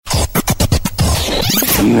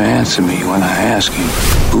Can you answer me when I ask you,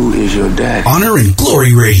 who is your daddy? Honor and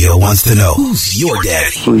Glory Radio wants to know, who's your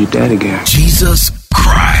daddy? Who your daddy, girl? Jesus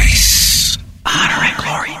Christ.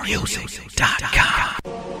 HonorandGloryMusic.com.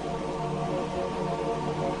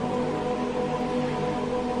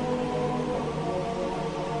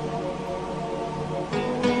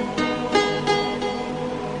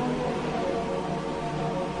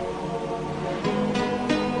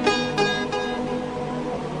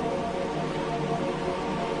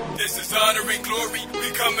 Honor and glory,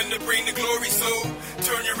 we coming to bring the glory, so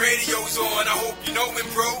turn your radios on, I hope you know him,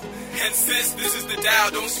 bro. And sis, this is the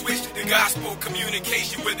dial, don't switch the gospel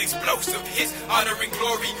communication with explosive hits. Honor and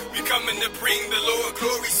glory, we coming to bring the Lord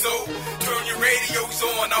glory, so turn your radios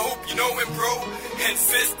on, I hope you know him, bro. And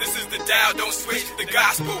sis, this is the dial, don't switch the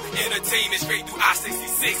gospel entertainment straight through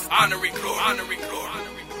I-66. Honor and glory, honor and glory,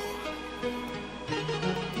 honor and glory.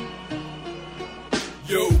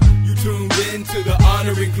 Yo, tuned in to the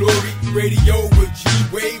Honor and Glory Radio with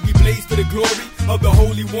G-Wave. We blaze for the glory of the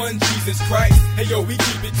Holy One, Jesus Christ. Hey yo, we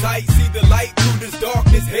keep it tight. See the light through this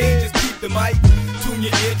darkness. Hey, just keep the mic. Tune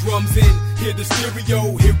your eardrums in. Hear the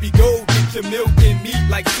stereo. Here we go. Get your milk and meat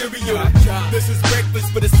like cereal. This is breakfast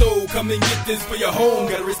for the soul. Come and get this for your home.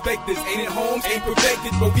 Gotta respect this. Ain't it home? Ain't perfected,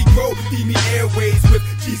 but we grow. Feed me airways with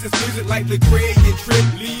Jesus music like Lecrae and Trip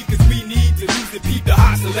Lee. Cause we need to lose it. Peep the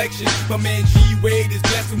hot selection. My man G-Wade is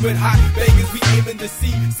blessing with hot Vegas. We aiming to see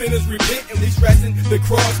sinners repent and we stressing the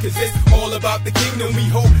cross. Cause it's all about the kingdom. We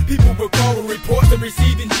hope people will call and report to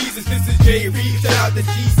receiving Jesus. This is J. Reed. Shout out to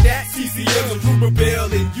G-Stat, CCM, and Ruber Bell,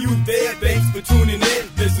 and you there. Thanks for tuning in.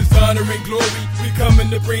 This is Honor and Glory. We coming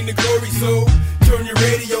to bring the glory. So turn your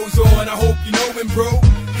radios on. I hope you know him, bro.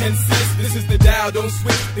 And sis, this is the dial. Don't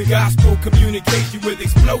switch the gospel communication with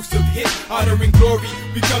explosive hits. Honor and glory.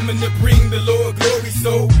 We coming to bring the Lord glory.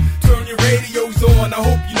 So turn your radios on. I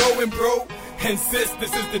hope you know him, bro. And sis,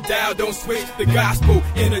 this is the dial. Don't switch the gospel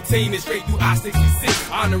entertainment straight through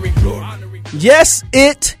I-66. Honor and glory. Yes,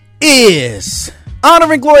 it is.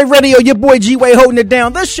 Honor and Glory Radio, your boy G-Way holding it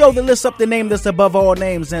down. The show that lifts up the name that's above all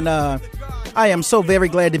names. And I am so very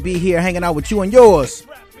glad to be here hanging out with you and yours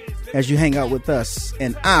as you hang out with us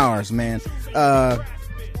and ours, man. Got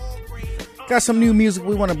some new music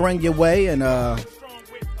we want to bring your way, and a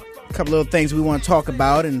couple of things we want to talk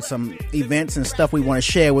about, and some events and stuff we want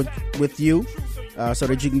to share with you, so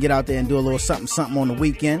that you can get out there and do a little something on the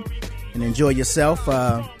weekend and enjoy yourself,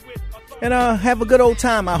 and have a good old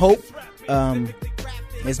time, I hope.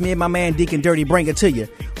 It's me and my man Deacon Dirty bring it to you.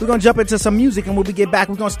 We're going to jump into some music, and when we get back,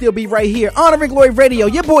 we're going to still be right here. Honor and Glory Radio,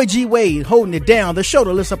 your boy G-Wade holding it down. The show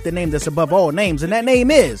to lifts up the name that's above all names, and that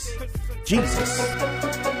name is Jesus. Yo.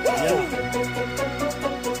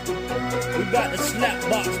 We got the slap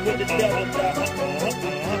box with the devil.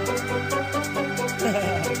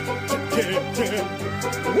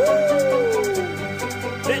 Woo!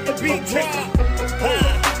 Let the beat drop.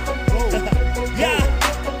 Yeah.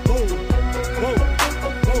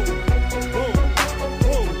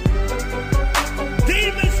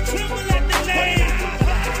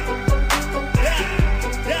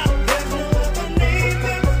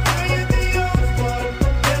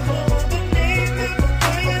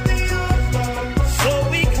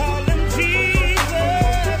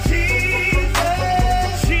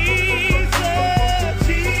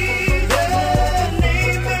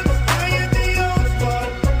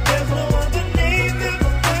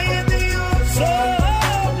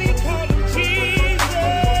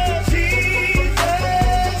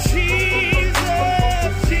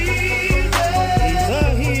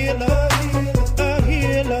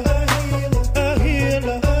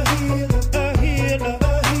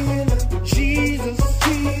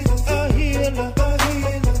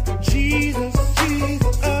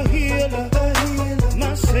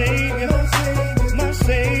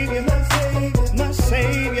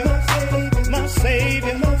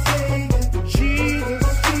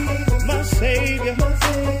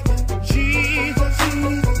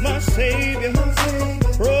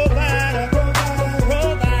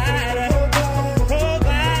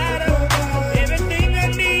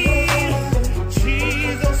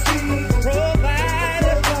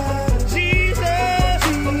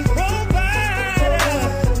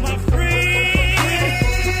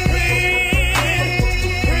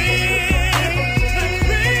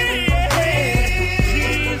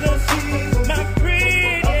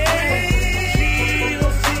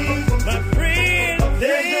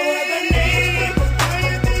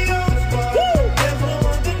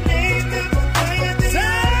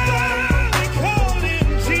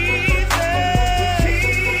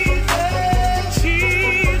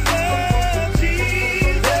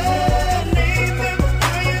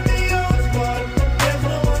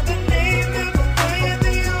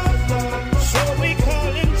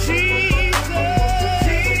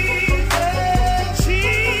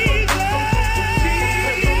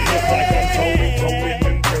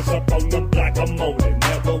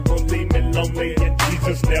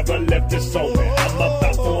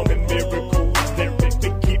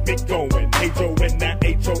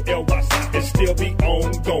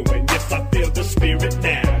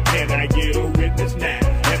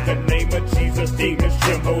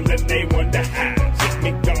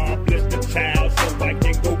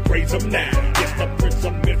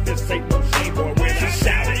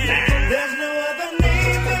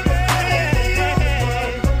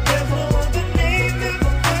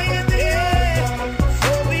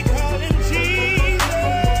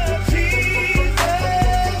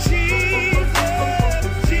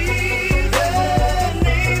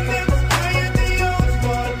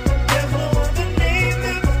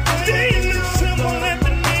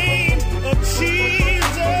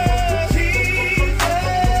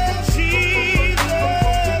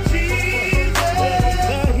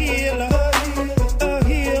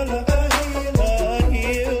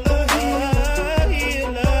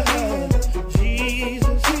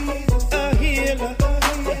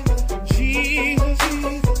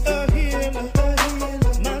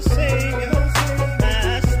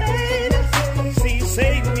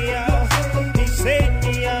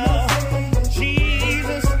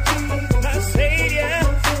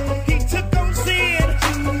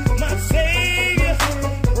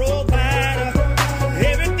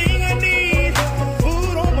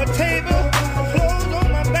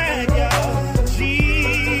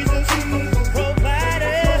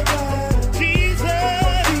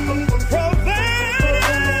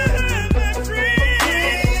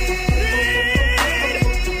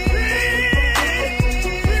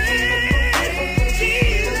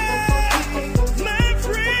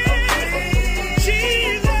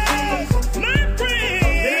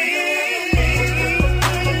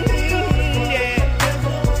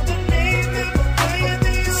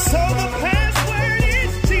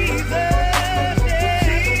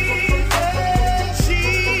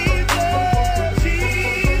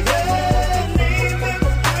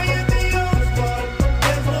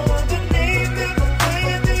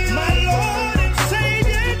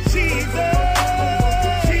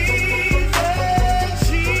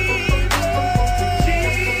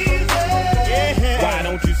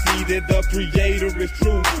 created, the creator is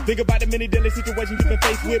true. Think about the many deadly situations you've been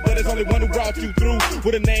faced with, but there's only one who brought you through.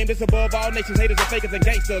 With a name that's above all nations, haters and fakers and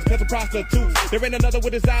gangsters, pencil prostitutes. There ain't another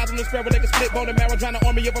with his eyes on the sparrow, they can split bone and marrow, trying to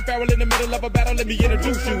army of a pharaoh in the middle of a battle. Let me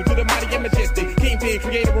introduce you to the mighty and majestic Kingpin,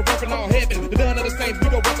 creator of earth and all heaven. The done of the saints, we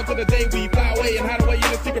go welcome to the day we fly away and hide away in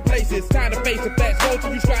the secret places. Time to face the facts, go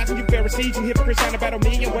to you scribes and you Pharisees, you hypocrites trying to battle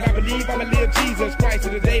me and what I believe. I'ma live Jesus Christ to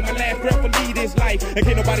the day my last breath will lead this life. And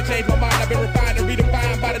can't nobody change my mind. I've been refined and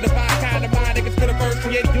redefined by the divine kind of mind that can spin a verse,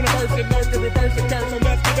 create a universe and learn to reverse the curse. On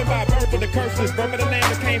us given by birth with the curses. Birth of the lamb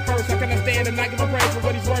that came first. How can I stand and not give him praise for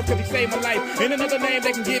what he's worth? Cause he saved my life. Ain't another name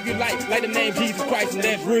that can give you life like the name Jesus Christ, and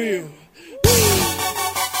that's real.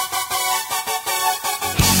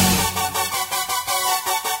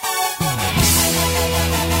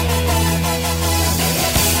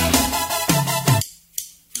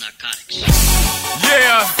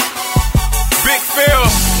 Yeah, Big Phil,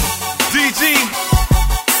 DG,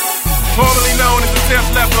 formerly known as the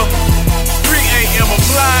 10th Leper, 3 a.m.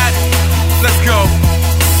 applied, let's go.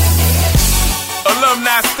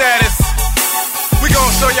 Alumni status, we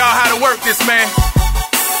gon' show y'all how to work this, man.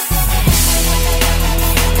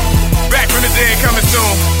 Back from the dead coming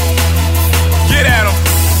soon, get at 'em.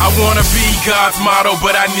 I wanna be God's motto,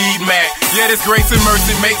 but I need Mac. Yeah, this grace and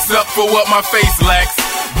mercy makes up for what my face lacks.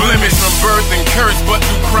 Blemish from birth and curse, but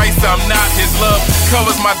through Christ I'm not. His love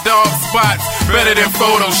covers my dark spots better than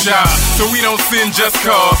Photoshop. So we don't sin just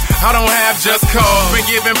cause. I don't have just cause. Been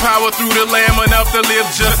given power through the Lamb enough to live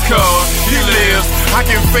just cause He lives. I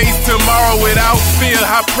can face tomorrow without fear.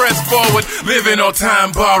 I press forward, living on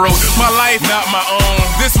time borrowed. My life not my own.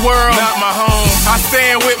 This world not my home. I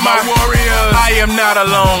stand with my warriors. I am not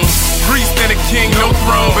alone. Priest and a king, no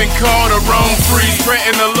throne. Been called to roam free,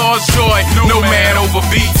 spreading the Lord's joy. No man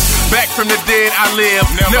overbeats. Back from the dead I live,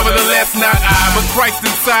 nevertheless not I, but Christ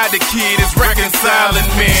inside the kid is reconciling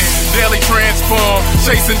men. Daily transform,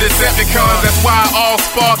 chasing Decepticons. That's why I all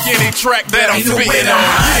spark any track that I'm spitting on.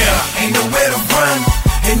 Yeah. Ain't nowhere to run,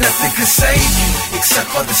 and nothing could save you except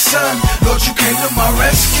for the Son. Lord, you came to my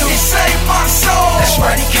rescue. He saved my soul. That's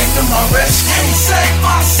right, He came to my rescue. He saved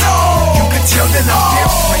my soul. You can tell that I'm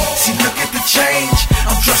different. See, look at the change.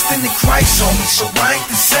 I'm trusting in Christ on me, so I ain't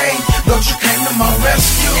the same. Lord, you came to my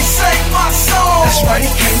rescue. He saved my soul. That's right,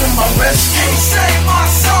 He came to my rescue. He saved my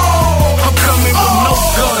soul. I'm coming with no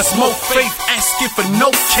guns, more faith, asking for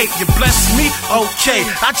no cake. You bless me, okay.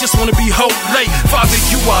 I just wanna be holy. Father,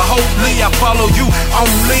 you are holy. I follow you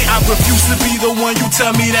only. I refuse to be the one you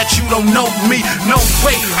tell me that you don't know me. No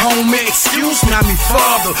way, homie. Excuse me, I mean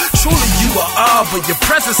Father. Truly, you are all, but your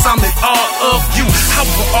presence, I'm in all of you. How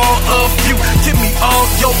for all of you? Give me all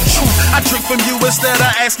your truth. I drink from you instead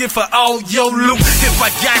of asking for all your loot. If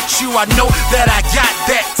I got you, I know that I got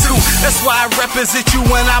that too. That's why I represent you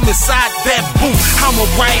when I'm inside that booth. I'm a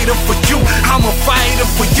writer for you. I'm a fighter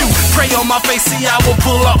for you. Pray on my face, see I will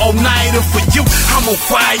pull a all-nighter for you. I'm on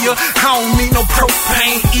fire. I don't need no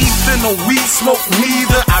propane, either no weed smoke,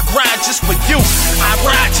 neither. I ride just for you. I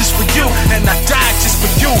ride just for you, and I die just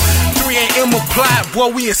for you. 3 a.m. applied, boy,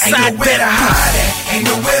 we inside ain't nowhere that to hide at, ain't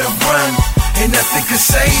nowhere to run, and nothing could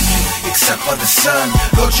save you except for the Son.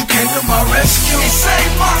 Lord, you came to my rescue. He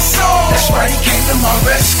saved my soul. That's right, He came to my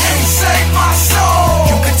rescue. He saved my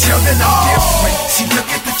soul. You can tell that I'm different. See, look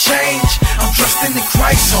at the change. I'm trusting in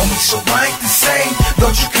Christ on me, so I ain't the same.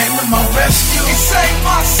 Lord, you came to my rescue. He saved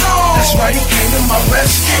my soul. That's right, He came to my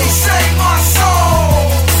rescue. He saved my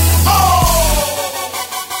soul.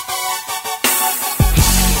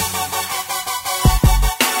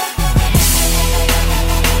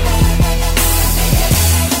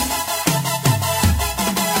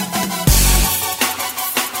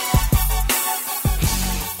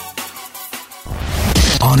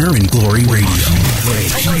 Honor and Glory Radio.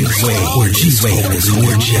 Where G-Wave is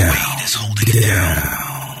holding it down.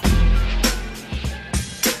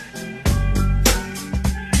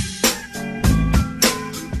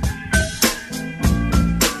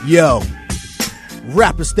 Yo,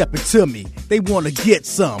 rappers stepping to me. They want to get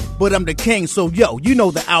some, but I'm the king, so yo, you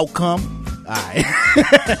know the outcome. All right.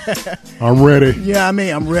 I'm ready. Yeah, I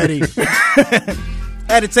mean, I'm ready.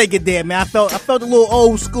 Had to take it there, man. I felt a little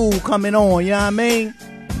old school coming on, you know what I mean?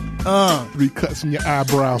 3 cuts in your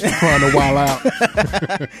eyebrows for trying to wild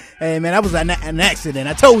out. Hey, man, that was an accident.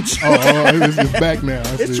 I told you. It's back now.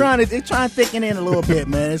 It's trying to thicken in a little bit,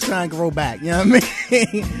 man. It's trying to grow back. You know what I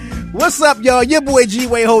mean? What's up, y'all? Your boy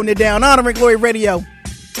G-Way holding it down. Honor and Glory Radio.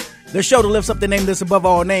 The show that lifts up the name that's above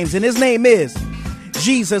all names. And his name is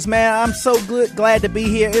Jesus, man. I'm so glad to be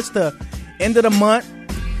here. It's the end of the month.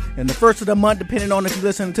 And the first of the month, depending on if you're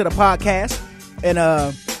listening to the podcast. And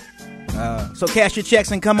so cash your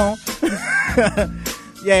checks and come on.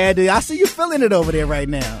 Yeah, dude. I see you feeling it over there right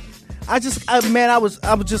now. I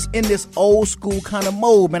was just in this old school kind of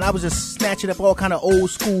mode, man. I was just snatching up all kind of old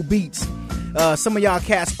school beats. Some of y'all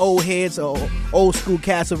cats, old heads or old school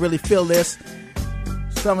cats will really feel this.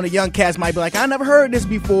 Some of the young cats might be like, I never heard this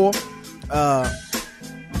before.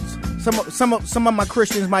 Some of my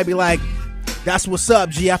Christians might be like, that's what's up,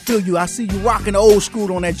 G. I feel you. I see you rocking the old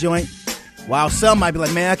school on that joint. While some might be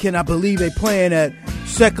like, man, I cannot believe they playing that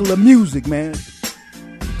secular music, man.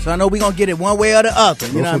 So I know we gonna get it one way or the other.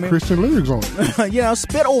 You know what I mean? Christian lyrics on it.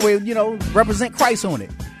 Spit over it, represent Christ on it.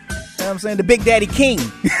 You know what I'm saying? The Big Daddy King.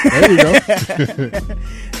 There you go.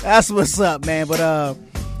 That's what's up, man. But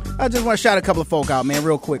I just want to shout a couple of folk out, man,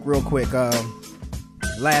 real quick.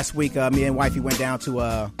 Last week, me and wifey went down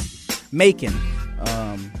to Macon,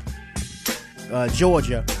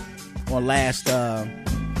 Georgia, on last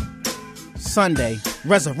Sunday,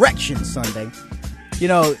 Resurrection Sunday.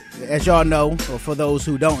 As y'all know, or for those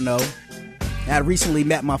who don't know, I recently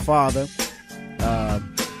met my father.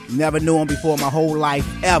 Never knew him before my whole life,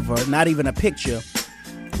 ever, not even a picture.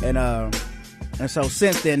 And so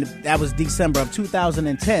since then, that was December of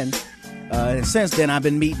 2010. And since then, I've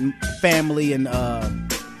been meeting family and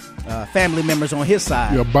family members on his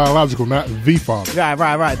side. You're biological, not the father.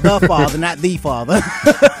 Right. The father, not the father.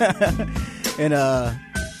 And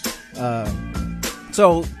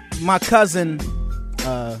so my cousin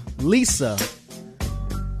Lisa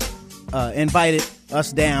invited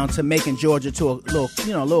us down to Macon, Georgia, to a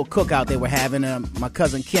little cookout they were having. My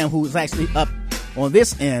cousin Kim, who was actually up on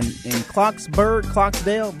this end in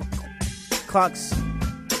Clarksdale.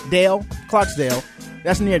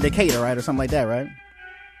 That's near Decatur, right, or something like that, right?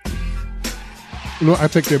 No, I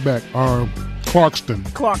take that back.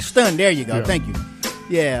 Clarkston. There you go. Yeah. Thank you.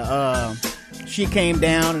 Yeah. She came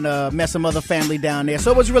down and met some other family down there. So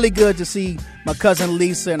it was really good to see my cousin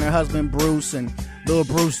Lisa and her husband Bruce and little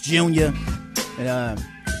Bruce Jr. and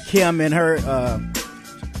Kim and her, I'm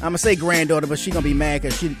going to say granddaughter, but she's going to be mad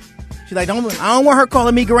because she's like, I don't want her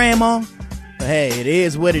calling me grandma. But hey, it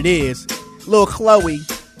is what it is. Little Chloe.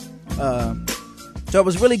 So it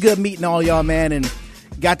was really good meeting all y'all, man, and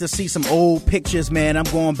got to see some old pictures, man. I'm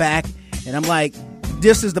going back and I'm like,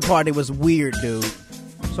 this is the part that was weird, dude.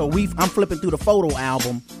 So I'm flipping through the photo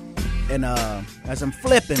album, and as I'm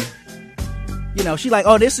flipping, she's like,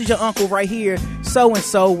 oh, this is your uncle right here,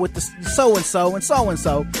 so-and-so with the so-and-so and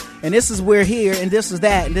so-and-so, and this is we're here, and this is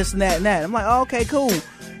that, and this and that and that. I'm like, oh, okay, cool.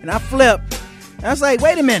 And I flip, and I was like,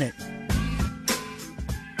 wait a minute.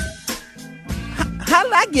 How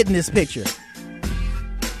did I get in this picture?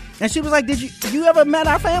 And she was like, did you ever met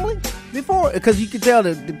our family before? Because you could tell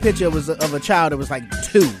the picture was of a child that was like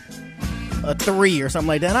 2. A 3 or something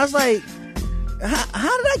like that. And I was like,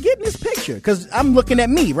 how did I get in this picture? Because I'm looking at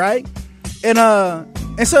me, right? And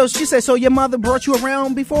so she said, so your mother brought you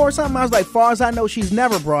around before or something? I was like, far as I know, she's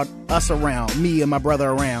never brought us around, me and my brother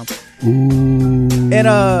around. Ooh. And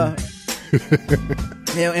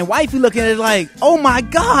and wifey looking at it like, oh my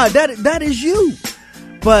God, that is you.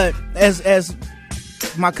 But as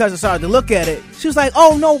my cousin started to look at it, she was like,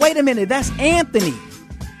 oh no, wait a minute, that's Anthony.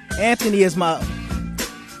 Anthony is my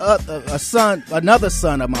another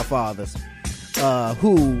son of my father's,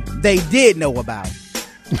 who they did know about.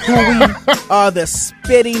 Who we are the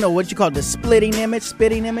spitting, or what you call the spitting image.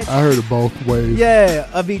 I heard it both ways. Yeah,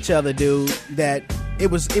 of each other, dude. That it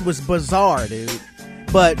was bizarre, dude.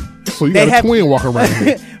 But so you got a twin walking around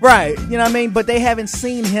here. Right? You know what I mean? But they haven't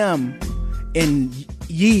seen him in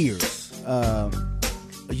years.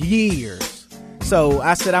 So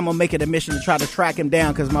I said I'm gonna make it a mission to try to track him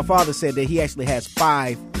down, because my father said that he actually has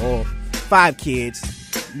 5 kids,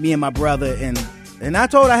 me and my brother, and I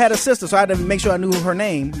told her I had a sister, so I had to make sure I knew her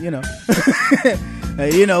name, because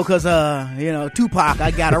Tupac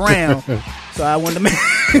I got around, so I wanted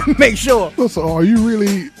to make sure. So are you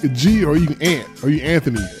really G, or are you Ant? Are you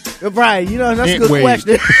Anthony? Right, that's Ant a good Wade.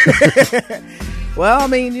 question. Well, I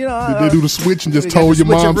mean, did they do the switch and just told your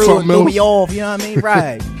mom something threw else? me off, you know what I mean?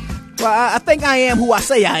 Right. Well, I think I am who I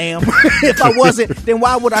say I am. If I wasn't, then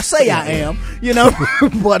why would I say I am?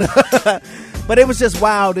 But it was just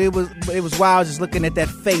wild. It was wild just looking at that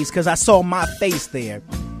face, because I saw my face there,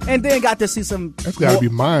 and then got to see some. That's got to be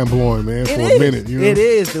mind blowing, man. For a minute, It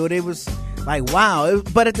is, dude. It was like wow,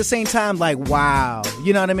 but at the same time, like wow.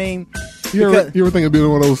 You know what I mean? You ever think it'd be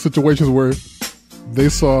one of those situations where they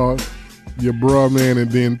saw your bro, man, and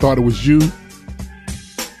then thought it was you?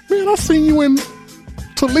 Man, I seen you in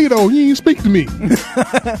Toledo. You ain't speak to me.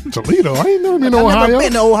 Toledo? I ain't never been to Ohio. I've never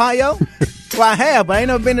been to Ohio. Well, I have, but I ain't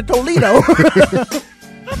never been to Toledo.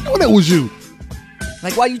 I know that was you.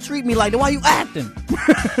 Like, why you treat me like that? Why you acting?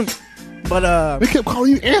 But they kept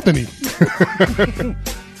calling you Anthony.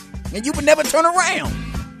 and you would never turn around.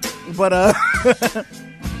 But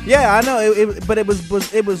yeah, I know. But it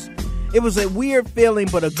was a weird feeling,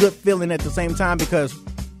 but a good feeling at the same time, because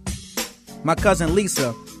my cousin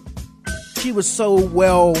Lisa, she was so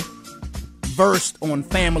well versed on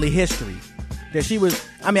family history that she was.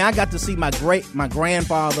 I mean, I got to see my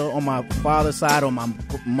grandfather on my father's side, on my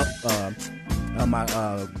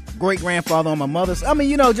great grandfather on my mother's. I mean,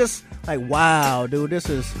 you know, just like, wow, dude, this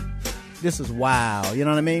is wow. You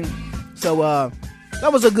know what I mean? So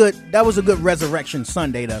that was a good Resurrection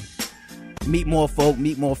Sunday to meet more folk,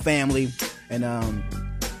 meet more family, and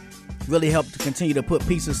really help to continue to put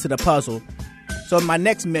pieces to the puzzle. So my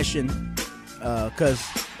next mission, because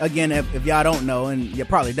again, if y'all don't know, and you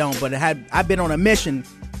probably don't, but I've been on a mission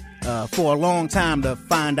for a long time to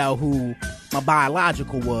find out who my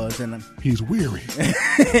biological was, and he's weary,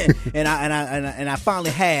 and I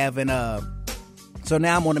finally have, and so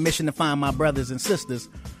now I'm on a mission to find my brothers and sisters,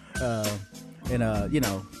 and you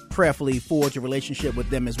know, prayerfully forge a relationship with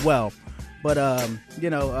them as well. But you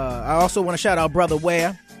know, I also want to shout out Brother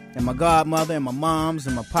Ware and my godmother and my moms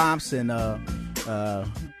and my pops, and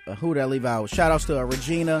who did I leave out? Shout outs to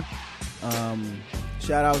Regina.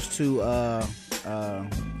 Shout outs to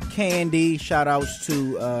Candy. Shout outs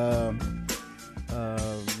to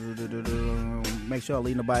make sure I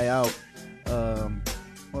leave nobody out.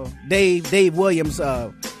 Well, Dave Williams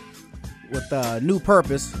with New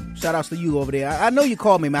Purpose. Shout outs to you over there. I know you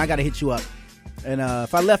called me, man. I gotta hit you up. And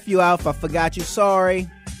if I left you out, if I forgot you, sorry.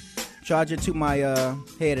 Charge it to my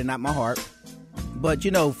head and not my heart. But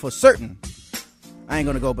you know, for certain, I ain't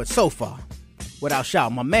gonna go but so far without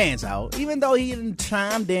shouting my man's out. Even though he didn't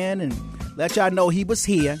chimed in and let y'all know he was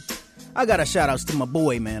here, I got a shout outs to my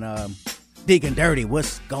boy, man. Deacon Dirty,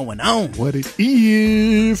 what's going on? What it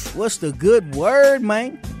is? What's the good word,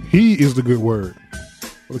 man? He is the good word.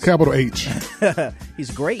 With a capital H. He's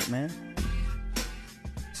great, man.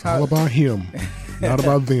 It's all about him, not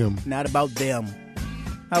about them. Not about them.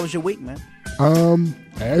 How was your week, man?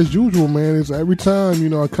 As usual, man. It's every time, you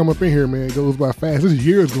know, I come up in here, man, it goes by fast. This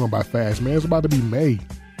year is going by fast, man. It's about to be May.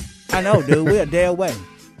 I know, dude. We're a day away.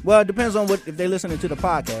 Well, it depends on if they're listening to the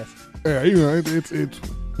podcast. Yeah, you know, it's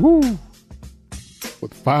woo.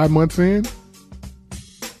 What, 5 months in?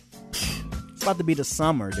 It's about to be the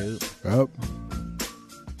summer, dude. Yep.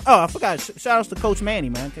 Oh, I forgot. Shout outs to Coach Manny,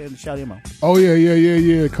 man. Shout him out. Oh,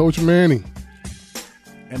 yeah. Coach Manny.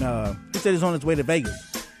 And he said he's on his way to Vegas.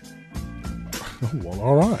 Well,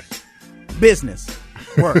 all right. Business.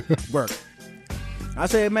 Work. I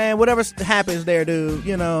said, man, whatever happens there, dude,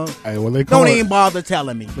 you know, hey, well, they call don't even bother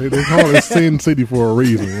telling me. They call it Sin City for a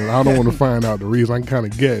reason. And I don't want to find out the reason. I can kind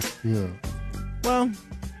of guess, you know. Well,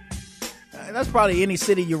 that's probably any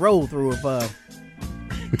city you roll through if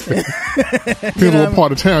depends on what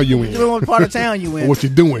part of town you in. Depends on what part of town you in. What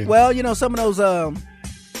you're doing. Well, you know, some of those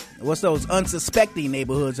what's those unsuspecting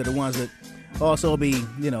neighborhoods are the ones that also be,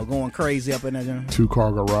 you know, going crazy up in there.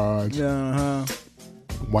 2-car garage. Uh-huh.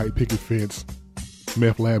 White picket fence.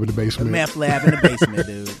 Meth lab in the basement. Meth lab in the basement,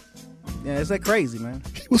 dude. Yeah, it's that crazy, man.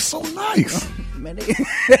 He was so nice. Man,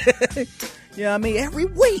 yeah, I mean, every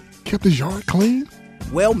week. Kept his yard clean.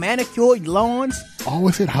 Well manicured lawns.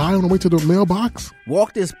 Always hit high on the way to the mailbox.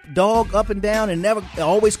 Walked his dog up and down and never,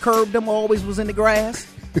 always curbed him, always was in the grass.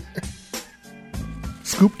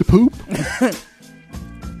 Scooped the poop.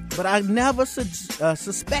 But I never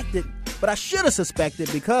suspected, but I should have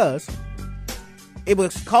suspected because it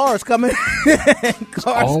was cars coming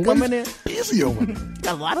coming in. Busy over there.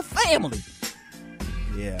 Got a lot of family.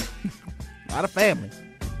 Yeah. A lot of family.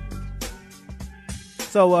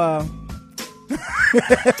 So,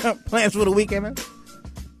 plans for the weekend, man?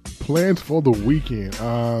 Plans for the weekend.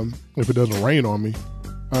 If it doesn't rain on me,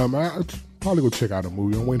 I'll probably go check out a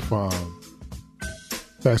movie. I'm waiting for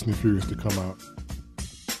Fast and Furious to come out.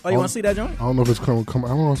 Oh, you want to see that joint? I don't know if it's come. I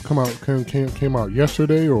don't know if it's came out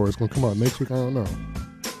yesterday or it's going to come out next week. I don't know.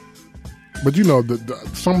 But you know, the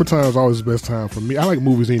summertime is always the best time for me. I like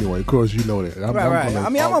movies anyway. Of course, you know that. Right. I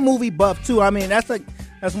mean, I'm a movie buff too. I mean, that's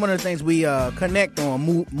one of the things we connect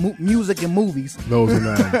on: music and movies. Those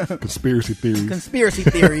are conspiracy theories. Conspiracy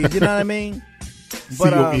theories. You know what I mean?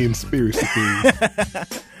 But conspiracy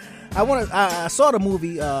theories. I saw the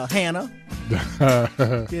movie Hannah.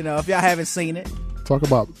 You know, if y'all haven't seen it. Talk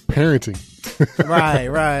about parenting. Right.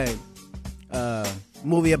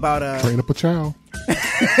 Movie about train up a child.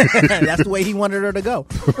 That's the way he wanted her to go.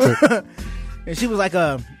 And she was like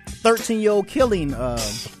a 13-year-old killing an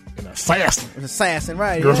assassin,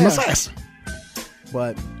 right? Girl's an assassin.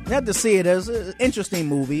 But you have to see it as an interesting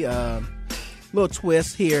movie. Little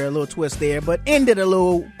twist here, a little twist there, but ended a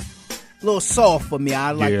little little soft for me.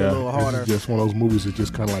 I like it a little this harder. is just one of those movies that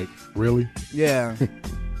just kind of like, really? Yeah.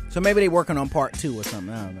 So maybe they working on part 2 or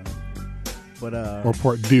something. I don't know. But Or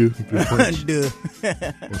part 2, if you're French. duh.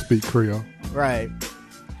 Or speak Creole. Right.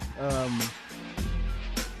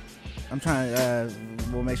 I'm trying to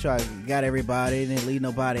we'll make sure I got everybody, didn't leave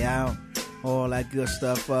nobody out, all that good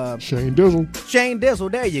stuff. Shane Dizzle. Shane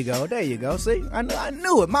Dizzle, there you go. See, I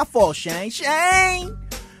knew it. My fault, Shane. Shane,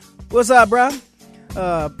 what's up, bro?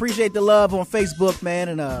 Appreciate the love on Facebook, man,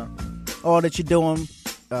 and all that you're doing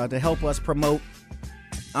to help us promote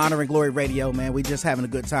Honor and Glory Radio, man. We just having a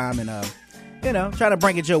good time and trying to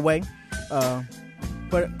bring it your way. But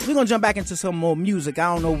we're gonna jump back into some more music.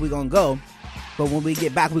 I don't know where we're gonna go. But when we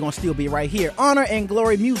get back, we're going to still be right here.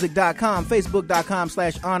 HonorAndGloryMusic.com,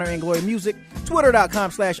 Facebook.com/HonorAndGloryMusic,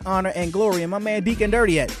 Twitter.com/HonorAndGlory, and my man Deacon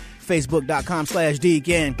Dirty at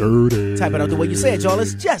Facebook.com/Deacon Dirty. Type it out the way you said, y'all.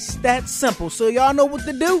 It's just that simple. So y'all know what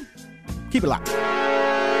to do. Keep it locked.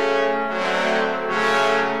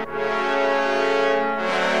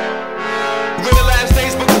 We're the last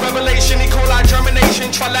days, book of Revelation, E. coli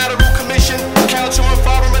germination, trilateral commission, council on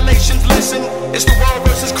foreign relations. Listen, it's the world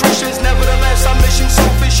versus Christians. Nevertheless, our mission so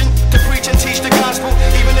efficient to preach and teach the gospel,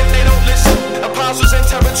 even if they don't listen. Apostles and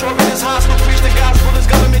territory is hostile. Preach the gospel as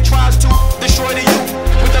government tries to destroy the youth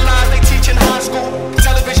with the lies they teach in high school.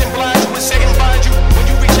 Television blinds you and Satan binds you when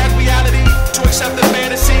you reject reality to accept the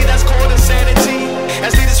fantasy that's called insanity.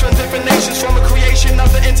 As leaders from different nations form a creation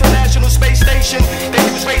of the International Space Station, they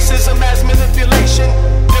use racism as manipulation.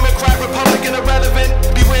 Democrat, Republican, irrelevant.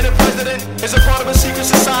 Beware the president is a part of a secret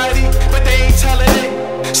society, but they ain't telling it.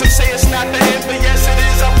 Some say it's not the end, but yes it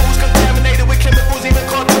is. Our food's contaminated with chemicals, even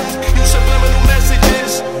cartoons use subliminal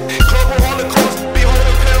messages. Global holocaust, behold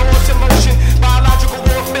a pale horse in motion. Biological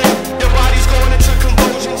warfare, your body's going into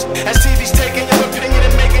convulsions. As TV's taking your opinion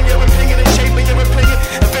and making your opinion and shaping your opinion.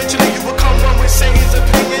 Eventually you become one with Satan's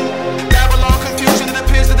opinion. Babylon confusion, it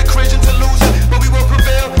appears that the Christians are losing, but we will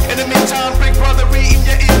prevail. In the meantime, Big Brother reading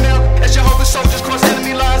your email. As Jehovah's soldiers cross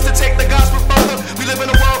enemy lines to take the gospel further. We live in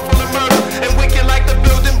a world full of murder and wicked like the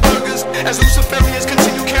building burgers. As Luciferians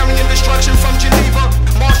continue carrying destruction from Geneva.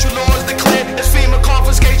 Martial laws declared as FEMA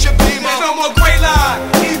confiscate your beamer. There's no more gray line.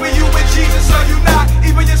 Either you with Jesus or you not.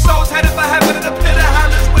 Even your soul's headed for heaven in the pit of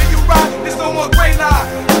hell is where you rock. There's no more gray line.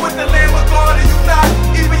 You with the Lamb of God or you not.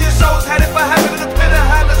 Even your soul's headed for heaven in the pit of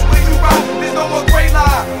hell is where you rock. There's no more gray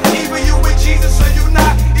line. Either you with Jesus or you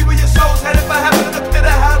not. Even your soul's headed for heaven in the pit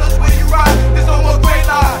of hell is where you rock. There's no more gray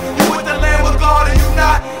line. You with the Lamb of God or you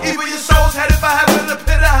not. Even your soul's headed for heaven in the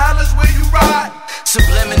pit of hell is where you rock.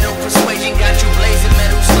 Subliminal persuasion got you blazing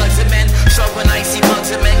metal slugs and men. Showing icy bugs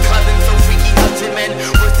and men. Clubbing for freaky hugs and men.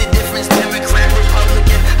 What's the difference? Democrat,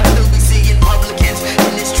 Republican. I still be seeing publicans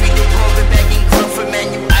in the street. They pouring begging grunt for men.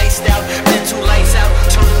 You iced out, mental lights out,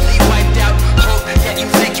 totally wiped out. Hope that you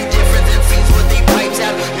think you different than fiends. What they pipes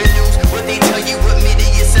out. Your news, what they tell you, what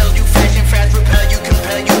media sells you. Fashion fast, repel you,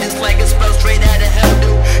 compel you. This like a spell straight out of hell,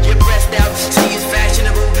 dude. You're breast out, see it's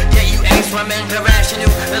fashionable. Yeah, you ask why men irrational.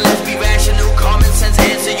 Now let's be rational. Common sense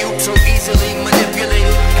answer you so easily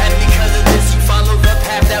manipulated. And because of this, you follow the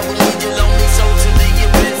path that will lead your lonely soul to the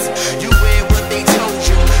abyss. You wear what they told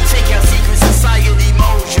you. Take out secret society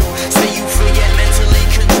molds you. Say you free and mentally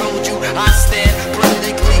controlled you. I stand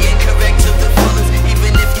politically incorrect to the fullest.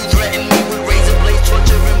 Even if you threaten me with razor blades,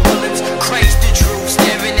 torture and bullets. Christ the truth,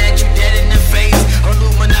 staring at you dead in the face.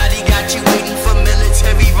 Illuminati got you waiting for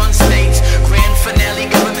military run states. Grand finale,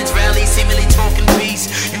 governments rally, seemingly talking peace.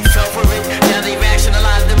 You fell for it, now they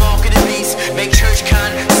rationalize the mark of the beast. Make church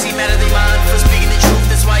con seem out of their mind for speaking the truth.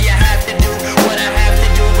 That's why you have to do what I have to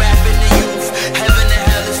do, rapping the youth. Heaven and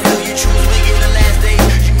hell is still you choose. We get the last day.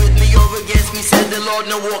 You with me or against me, said the Lord,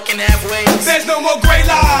 no walking halfway. There's no more gray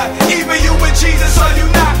line. Either you with Jesus or you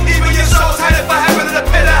not. Even your soul's headed for heaven in the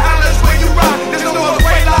pit of hell is where you rock. There's no more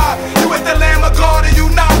gray line. You with the Lamb of God or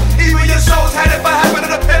you not. Even your soul's headed for heaven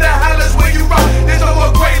in the pit of hell is where you rock. There's no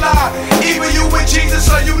more gray line. Either you with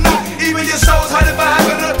Jesus or you not. Even your soul's headed for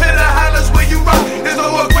heaven in the pit of hell is where you rock. There's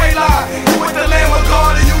no more gray line. You with the Lamb of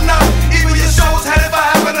God or you not. Even your soul's headed for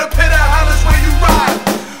heaven in the pit of hell is where you rock.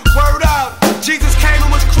 Word up, Jesus came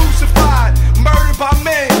and was crucified, murdered by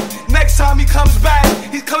men. Next time he comes back,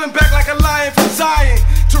 he's coming back like a lion from Zion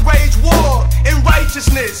to wage war in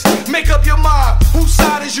righteousness. Make up your mind, whose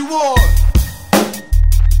side is you on?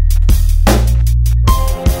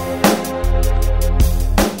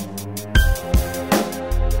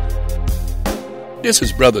 This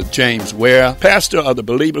is Brother James Ware, pastor of the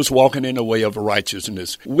Believers Walking in the Way of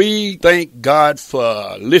Righteousness. We thank God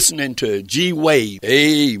for listening to G-Wave.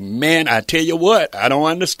 Amen. I tell you what, I don't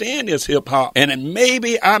understand this hip-hop, and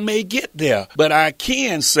maybe I may get there, but I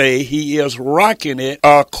can say he is rocking it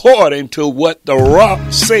according to what The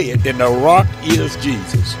Rock said, and The Rock is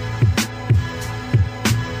Jesus.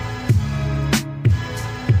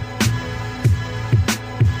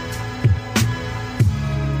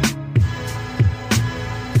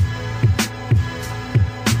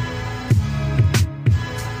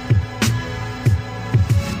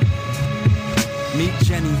 Meet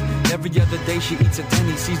Jenny. Every other day she eats at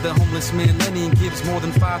Denny, sees the homeless man Lenny and gives more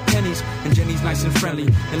than 5 pennies. And Jenny's nice and friendly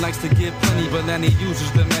and likes to give plenty, but Lenny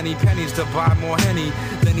uses the many pennies to buy more Henny.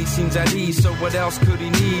 Lenny seems at ease, so what else could he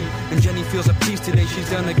need? And Jenny feels at peace today, she's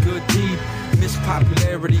done a good deed. Miss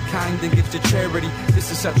Popularity, kind and gives to charity.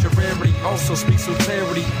 This is such a rarity, also speaks with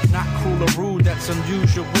clarity. Not cruel or rude, that's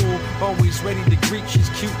unusual. Always ready to greet, she's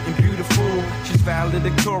cute and beautiful. She's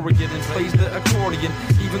valedictorian and plays the accordion.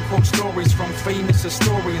 Even quotes stories from famous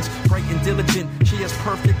historians. Bright and diligent, she has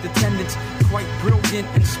perfect attendance. Quite brilliant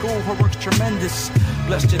in school, her work's tremendous.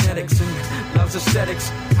 Blessed genetics and loves aesthetics.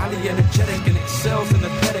 Highly energetic and excels in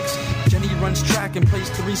athletics. Jenny runs track and plays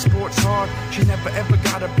 3 sports hard. She never ever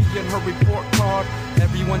got a B in her report card.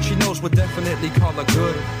 Everyone she knows would definitely call her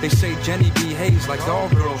good. They say Jenny behaves like all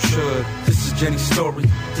girls should. This is Jenny's story.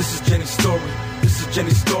 This is Jenny's story. This is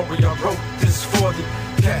Jenny's story. I wrote this for the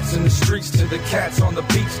cats in the streets, to the cats on the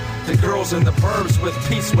beach, the girls in the burbs with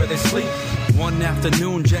peace where they sleep. One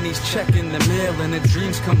afternoon, Jenny's checking the mail, and her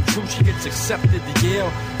dreams come true. She gets accepted to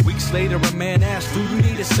Yale. Weeks later, a man asked, "Do you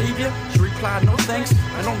need a savior?" She replied, "No thanks,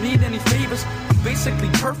 I don't need any favors. I'm basically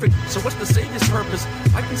perfect, so what's the savior's purpose?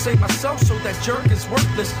 I can save myself, so that jerk is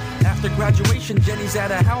worthless." After graduation, Jenny's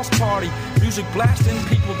at a house party. Music blasting,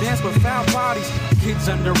 people dance with foul bodies. Kids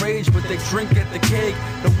underage, but they drink at the keg.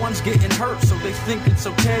 The one's getting hurt, so they think it's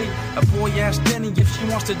okay. A boy asked Jenny if she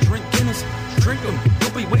wants to drink Guinness. "Drink them,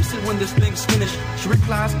 don't be wasted when this thing's finished." She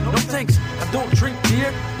replies, "No thanks, I don't drink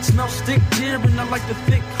beer. It smells stink dear and I like to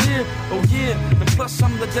think clear. Oh yeah, and plus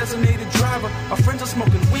I'm the designated driver. My friends are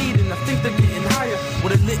smoking weed and I think they're getting higher.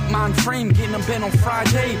 With a lit mind frame, getting them bent on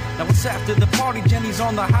Friday. Now it's after the party, Jenny's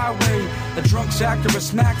on the highway. The drunk Acura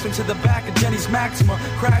smacks into the back of Jenny's Maxima,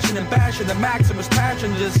 crashing and bashing the Maxima's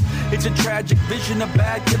passengers. It's a tragic vision, a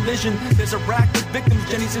bad collision. There's a rack of victims,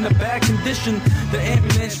 Jenny's in a bad condition. The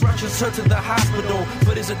ambulance rushes her to the hospital,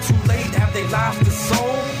 but is it too late? Have they lost the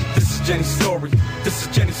soul? This is Jenny's story. This is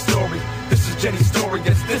Jenny's story. This is Jenny's story.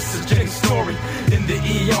 Yes, this is Jenny's story. In the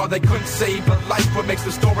ER, they couldn't save her life. What makes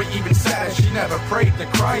the story even sadder? She never prayed to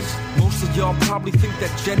Christ. Most of y'all probably think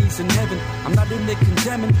that Jenny's in heaven. I'm not in there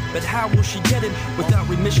condemning, but how will she get in? Without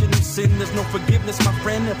remission of sin, there's no forgiveness, my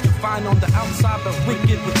friend. If you find on the outside, but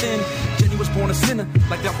wicked within. Jenny was born a sinner,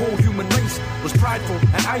 like the whole human race. Was prideful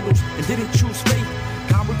and idols and didn't choose faith.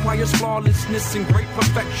 God requires flawlessness and great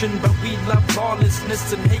perfection, but we love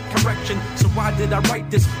lawlessness and hate correction. So why did I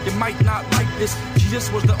write this? You might not like this.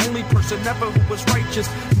 Jesus was the only person ever who was righteous.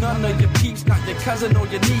 None of your peeps, not your cousin or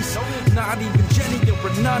your niece. Not even Jenny or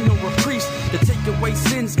a nun or a priest. To take away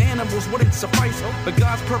sins, animals wouldn't suffice. But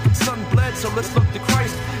God's perfect son bled, so let's look to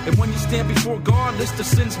Christ. And when you stand before God, list the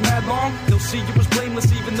sins mad long. They'll see you as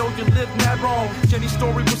blameless even though you lived mad wrong. Jenny's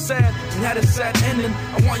story was sad and had a sad ending.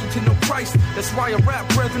 I want you to know Christ, that's why I rap,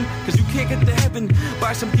 brethren. Cause you can't get to heaven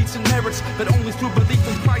by some decent merits, but only through belief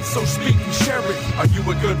in Christ, so speak and share it. Are you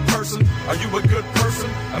a good person? Are you a good person?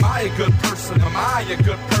 Am I a good person? Am I a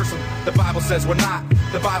good person? The Bible says we're not.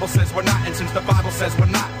 The Bible says we're not. And since the Bible says we're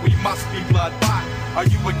not, we must be blood bought. Are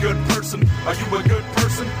you a good person? Are you a good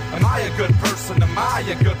person? Am I a good person? Am I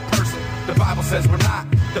a good person? The Bible says we're not.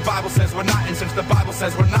 The Bible says we're not. And since the Bible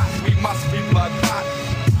says we're not, we must be blood bought.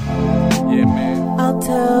 Yeah, man. I'll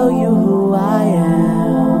tell you who I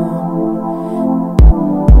am.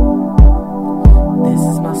 This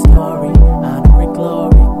is my story. Honor and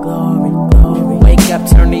glory, glory, glory. Wake up,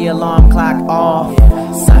 turn the alarm clock off.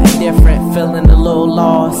 Something different, feeling a little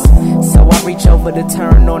lost. So I reach over to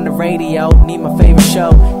turn on the radio. Need my favorite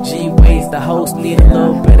show. G-Waves, the host, need a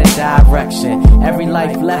little bit of direction. Every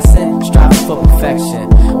life lesson, striving for perfection.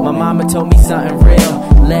 My mama told me something real.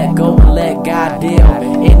 Let go and let God deal.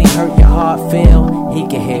 Any hurt your heart feel, He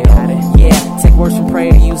can heal. Yeah, take words from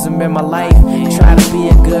prayer, use them in my life. Try to be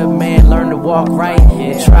a good man, learn to walk right.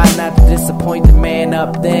 And try not to disappoint the man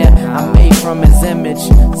up there. I'm made from His image,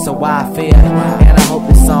 so I fear. And I hope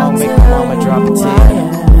this song make my mama drop a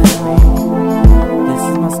tear. This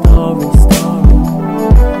is my story.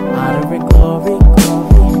 Honor and glory,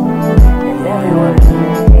 glory. Yeah.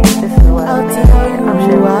 I'll tell you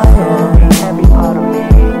who I am. Every part of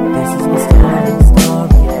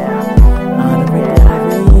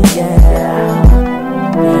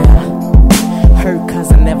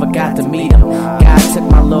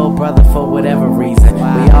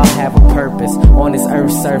We all have a purpose on this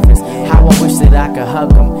earth's surface. How I wish that I could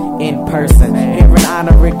hug them in person. Hearing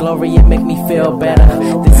honor and glory, it make me feel better.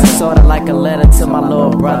 This is sorta like a letter to my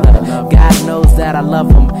little brother. God knows that I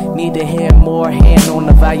love him. Need to hear more, hand on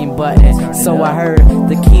the volume button. So I heard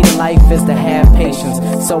the key to life is to have patience.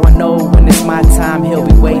 So I know when it's my time, he'll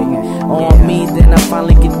be waiting on me. Then I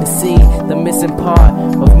finally get to see the missing part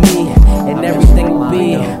of me, and everything will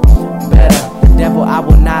be better. The devil, I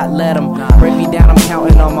will not let him break me down. I'm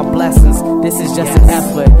counting on my blessings. This is just an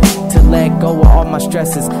effort to let go of all my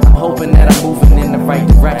stresses. I'm hoping that I'm moving in the right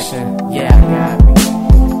direction. Yeah, I got me.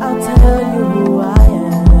 I'll tell you who I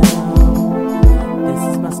am. This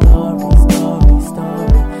is my story.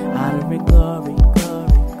 Honor and glory.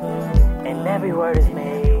 And every word is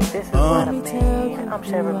made. This is what I mean. I'm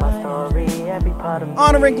sharing my story. Every part of me.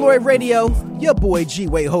 Honor and Glory Radio, your boy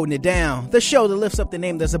G-Way holding it down. The show that lifts up the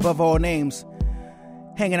name that's above all names.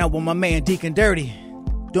 Hanging out with my man Deacon Dirty.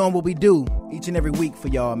 Doing what we do each and every week for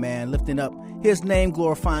y'all, man. Lifting up his name,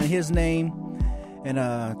 glorifying his name, and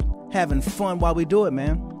having fun while we do it,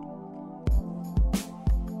 man.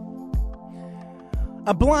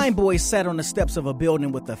 A blind boy sat on the steps of a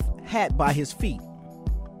building with a hat by his feet.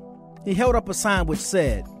 He held up a sign which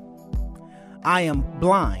said, "I am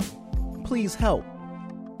blind. Please help."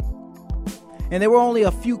 And there were only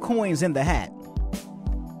a few coins in the hat.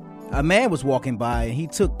 A man was walking by and he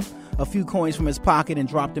took a few coins from his pocket and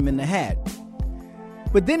dropped them in the hat.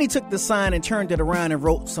 But then he took the sign and turned it around and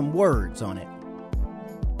wrote some words on it.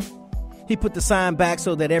 He put the sign back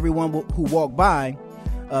so that everyone who walked by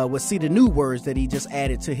would see the new words that he just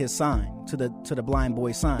added to his sign, to the blind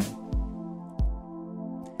boy's sign.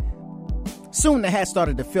 Soon the hat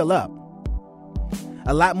started to fill up.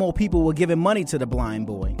 A lot more people were giving money to the blind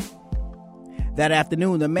boy. That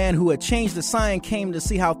afternoon, the man who had changed the sign came to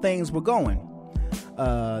see how things were going.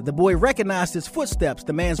 The boy recognized his footsteps,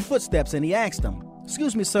 the man's footsteps, and he asked him,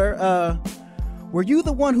 "Excuse me, sir, were you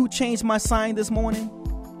the one who changed my sign this morning?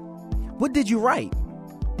 What did you write?"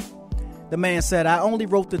 The man said, "I only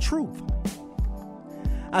wrote the truth.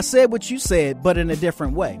 I said what you said, but in a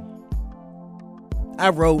different way. I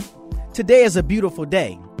wrote, 'Today is a beautiful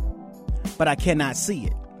day, but I cannot see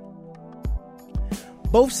it.'"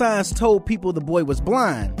 Both signs told people the boy was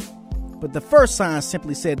blind, but the first sign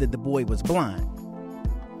simply said that the boy was blind.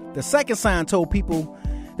 The second sign told people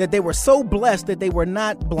that they were so blessed that they were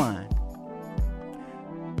not blind.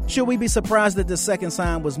 Should we be surprised that the second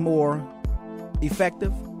sign was more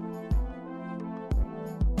effective?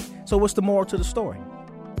 So what's the moral to the story?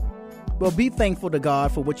 Well, be thankful to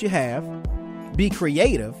God for what you have. Be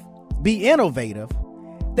creative. Be innovative.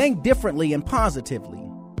 Think differently and positively.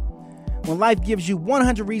 When life gives you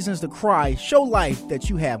 100 reasons to cry, show life that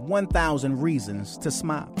you have 1,000 reasons to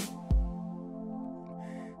smile.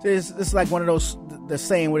 It's like one of those, the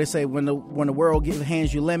saying where they say, when the world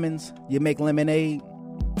hands you lemons, you make lemonade.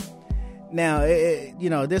 Now,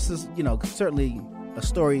 this is, certainly a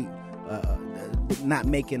story not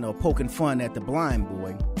making or poking fun at the blind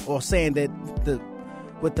boy, or saying that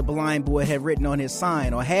what the blind boy had written on his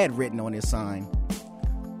sign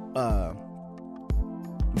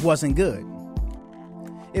wasn't good.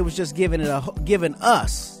 It was just giving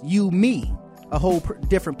us, you, me, a whole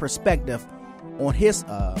different perspective on his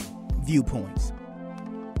viewpoints.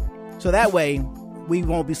 So that way, we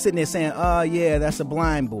won't be sitting there saying, "Oh yeah, that's a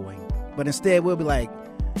blind boy," but instead we'll be like,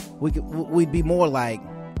 we'd be more like,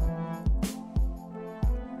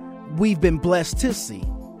 we've been blessed to see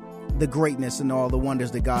the greatness and all the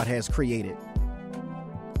wonders that God has created,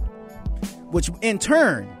 which in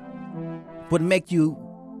turn would make you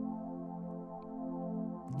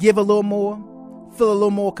give a little more, feel a little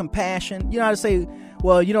more compassion. You know how to say,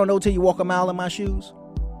 well, you don't know till you walk a mile in my shoes?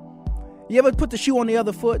 You ever put the shoe on the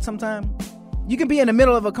other foot sometime? You can be in the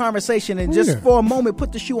middle of a conversation and just for a moment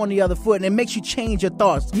put the shoe on the other foot, and it makes you change your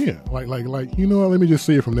thoughts. Yeah, like you know what, let me just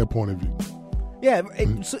see it from their point of view. Yeah,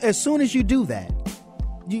 as soon as you do that,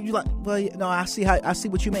 you like, well, no, I see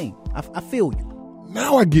what you mean. I feel you.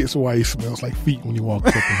 Now I get why he smells like feet when he walks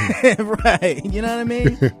up in here. Right, you know what I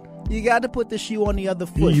mean? You got to put the shoe on the other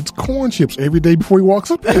foot. He eats corn chips every day before he walks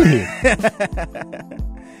up in here.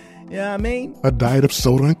 You know what I mean? A diet of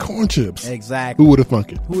soda and corn chips. Exactly. Who would have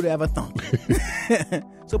thunk it? Who would ever thunk it?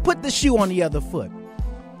 So put the shoe on the other foot.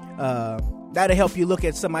 That'll help you look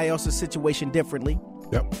at somebody else's situation differently.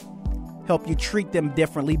 Yep. Help you treat them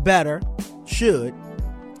differently, better. Should.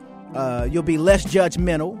 You'll be less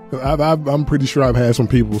judgmental. I'm pretty sure I've had some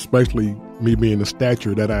people, especially me being the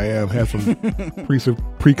stature that I am, have some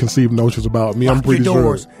preconceived notions about me. I'm pretty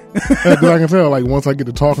sure. Because I can tell, like, once I get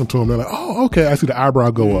to talking to them, they're like, "Oh, okay, I see the eyebrow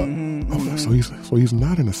go up." Oh, so he's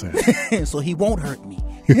not an assassin. So he won't hurt me.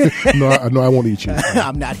 No, I won't eat you.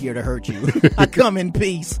 I'm not here to hurt you. I come in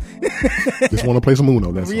peace. Just want to play some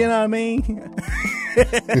Uno. That's you all. know what I mean?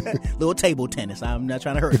 Little table tennis. I'm not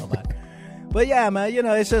trying to hurt nobody. But yeah, man, you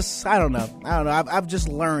know, it's just, I don't know. I've just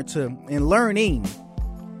learned learning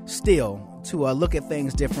still to look at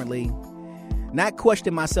things differently. Not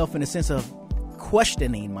question myself in the sense of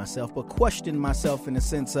questioning myself, but question myself in the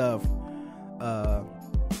sense of,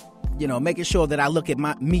 making sure that I look at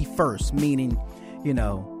me first, meaning, you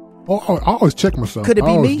know. Oh, I always check myself. Could it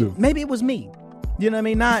be me? Do. Maybe it was me. You know what I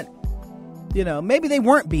mean? Not, maybe they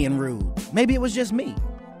weren't being rude. Maybe it was just me.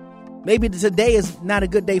 Maybe today is not a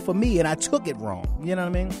good day for me and I took it wrong. You know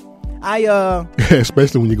what I mean?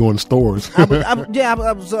 Especially when you go in stores. I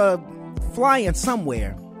was flying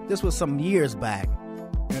somewhere. This was some years back.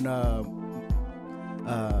 And I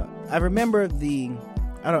remember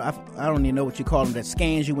I don't even know what you call them that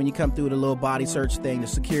scans you when you come through the little body search thing, the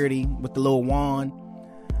security with the little wand.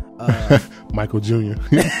 Michael Jr.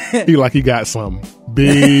 he got something.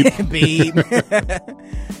 Beep. Beep.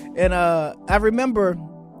 And I remember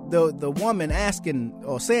the woman asking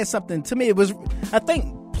or saying something to me. It was, I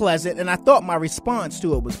think, pleasant, and I thought my response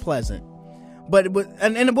to it was pleasant. But it was,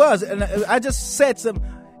 and it was, and I just said some.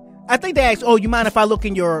 I think they asked, "Oh, you mind if I look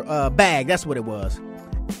in your bag?" That's what it was.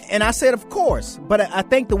 And I said, "Of course." But I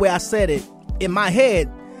think the way I said it in my head,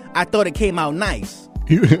 I thought it came out nice.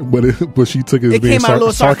 But she took it as being came out a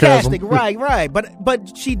little sarcastic, sarcasm. right.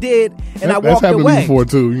 But she did, and I walked away. That's happened before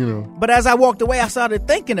too, you know. But as I walked away, I started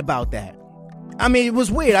thinking about that. I mean, it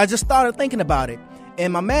was weird. I just started thinking about it,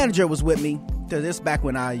 and my manager was with me. Cause this back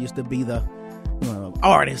when I used to be the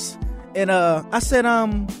artist, and I said,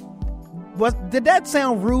 did that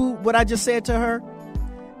sound rude? What I just said to her?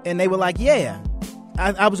 And they were like, yeah.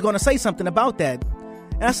 I was going to say something about that,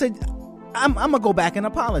 and I said, I'm gonna go back and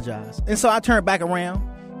apologize. And so I turned back around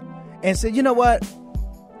and said, you know what?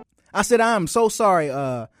 I said, I'm so sorry.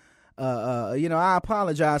 I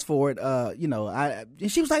apologize for it.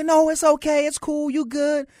 And she was like, no, it's okay. It's cool. You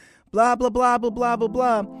good? Blah, blah, blah, blah, blah, blah,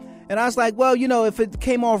 blah. And I was like, well, if it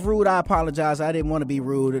came off rude, I apologize. I didn't want to be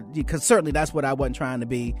rude because certainly that's what I wasn't trying to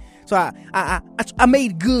be. So I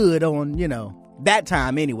made good on, that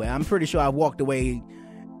time anyway. I'm pretty sure I walked away,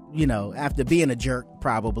 after being a jerk,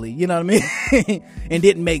 probably, you know what I mean? And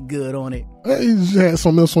didn't make good on it. You just had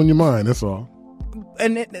something else on your mind, that's all.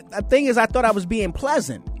 And the thing is, I thought I was being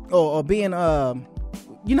pleasant or being,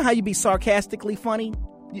 you know how you be sarcastically funny?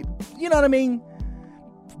 You know what I mean?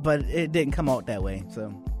 But it didn't come out that way.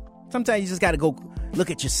 So sometimes you just got to go look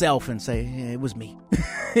at yourself and say, yeah, it was me.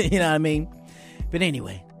 You know what I mean? But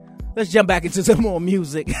anyway, let's jump back into some more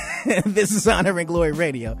music. This is Honor and Glory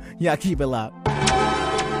Radio. Y'all keep it locked.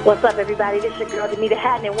 What's up, everybody? This is your girl, Demeter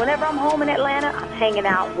Hatton. And whenever I'm home in Atlanta, I'm hanging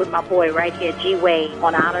out with my boy right here, G-Wade,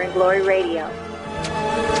 on Honor and Glory Radio.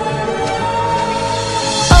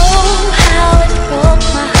 Oh, how it broke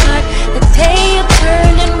my heart the day you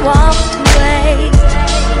turned and walked away.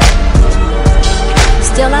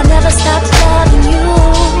 Still, I never stopped loving you,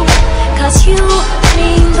 'cause you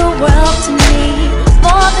mean the world to me,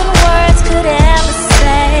 more than words could ever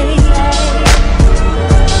say.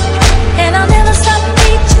 And I'll never stop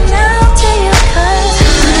reaching out to you, 'cause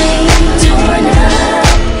I'm torn up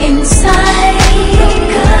inside.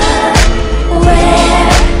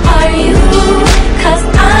 Where are you? 'Cause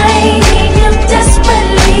I need you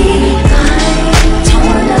desperately. I'm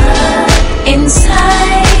torn up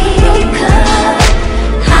inside.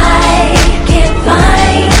 I can't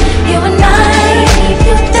find you and I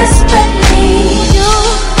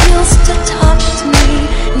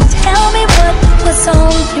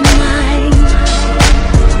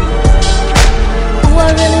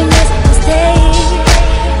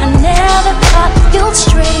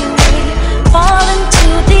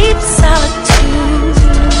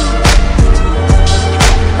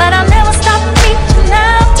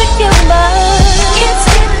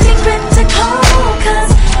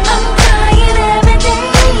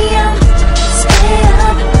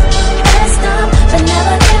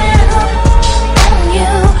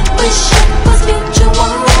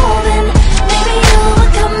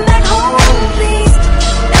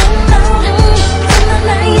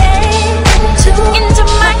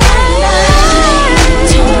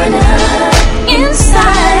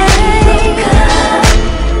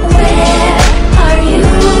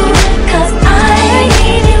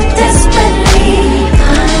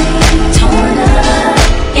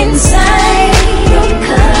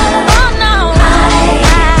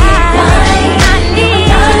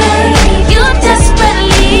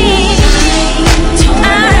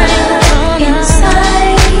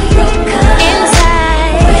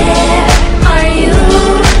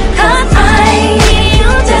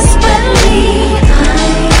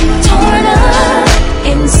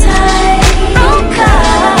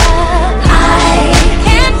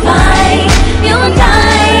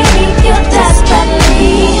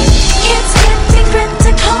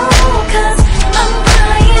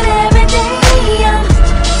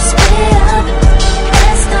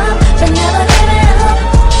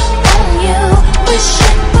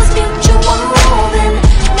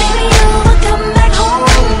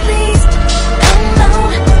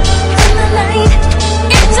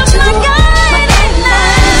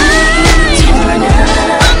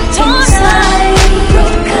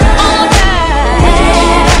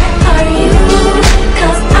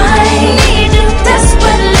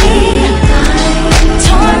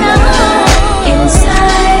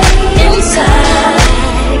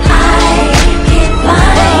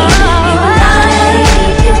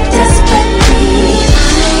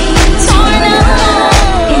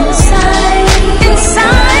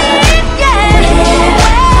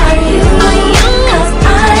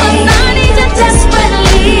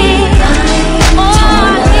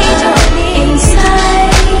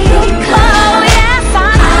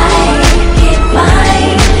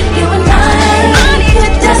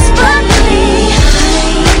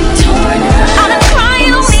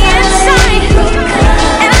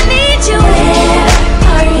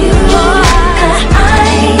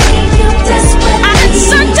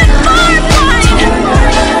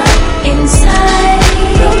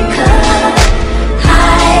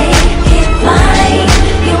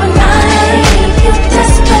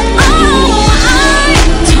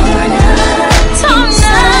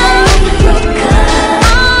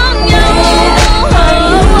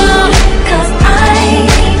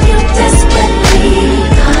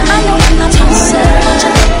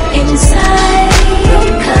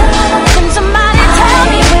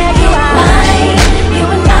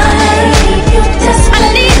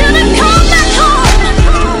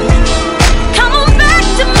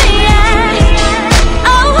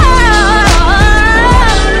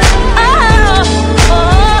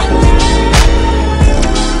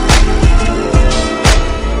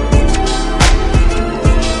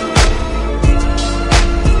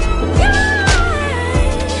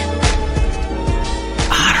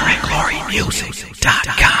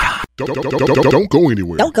Don't go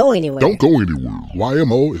anywhere. Don't go anywhere. Don't go anywhere.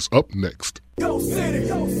 YMO is up next. Yo city,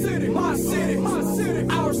 my city,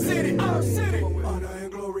 our city, our city. Honor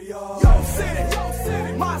and glory, y'all. Yo city,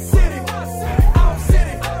 my city, our city,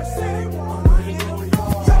 our city. Honor and glory,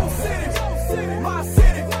 y'all. Yo city, my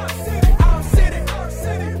city, our city, our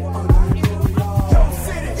city. Honor and glory, y'all. Yo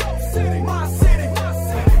city, my city, our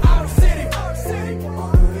city, our city.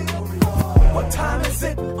 Honor and glory, y'all. What time is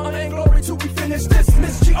it? Honor and glory till we finish this.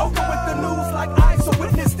 Miss G.O. with the news like I, so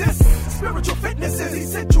witness this. Spiritual fitness is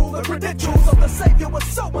essential. The credentials of the Savior with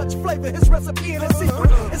so much flavor. His recipe and his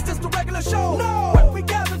secret. Is this the regular show? No. What we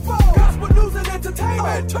gathered for? Gospel news and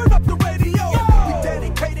entertainment. Turn up the radio. We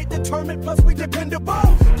dedicated, determined, plus we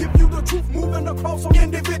dependable. Give you the truth moving across on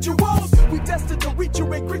individuals. We destined to reach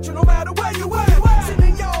you and greet you no matter where you at.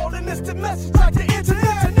 Sending y'all an instant message like the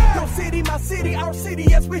internet. Your city, my city, our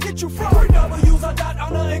city, as we hit you from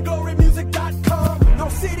www.honorandglorymusic.com.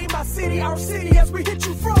 Your city, my city, our city, as we hit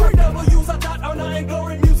you from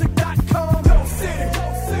www.honorandglorymusic.com. Your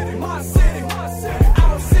city, my city, our city,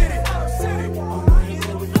 our city. Honor and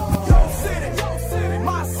glory, y'all. Your city,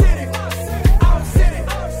 my city, our city, our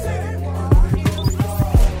city. Honor and glory,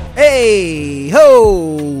 y'all. Hey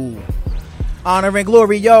ho! Honor and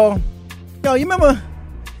glory, y'all. Yo, you remember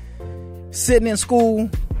sitting in school?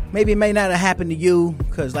 Maybe it may not have happened to you,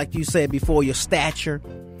 because like you said before, your stature.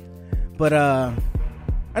 But I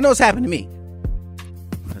know it's happened to me.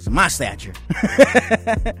 Because of my stature.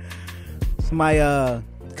 Somebody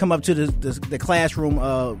come up to the classroom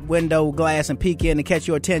window glass and peek in to catch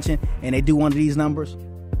your attention, and they do one of these numbers.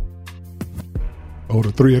 Oh,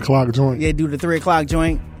 the 3 o'clock joint? Yeah, do the 3 o'clock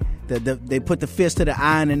joint. They put the fist to the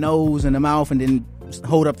eye and the nose and the mouth and then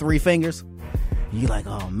hold up 3 fingers. You're like,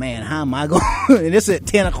 oh man, how am I going? And it's at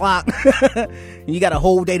 10 o'clock. And you got a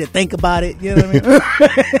whole day to think about it. You know what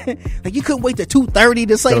I mean? Like you couldn't wait till 2:30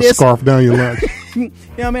 to say Gotta this. Scarf down your lunch. You know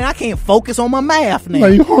what I mean? I can't focus on my math now. Now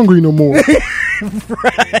you hungry no more.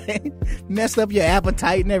 Right. Messed up your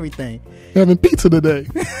appetite and everything. Having pizza today.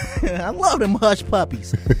 I love them hush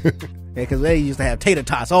puppies. Yeah, because they used to have tater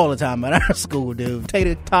tots all the time at our school, dude.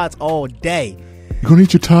 Tater tots all day. You gonna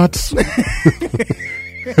eat your tots?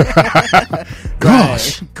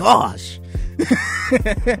 Gosh.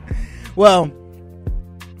 Well,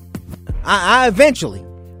 I eventually,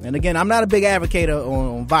 and again, I'm not a big advocate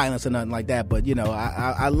on violence or nothing like that, but you know,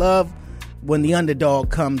 I love when the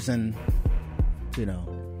underdog comes and, you know,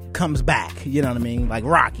 comes back, you know what I mean? Like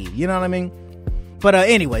Rocky, you know what I mean? But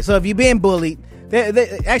anyway, so if you're being bullied,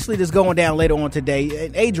 they actually this going down later on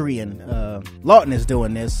today. Adrian Lawton is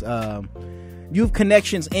doing this. Youth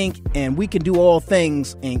Connections Inc. and We Can Do All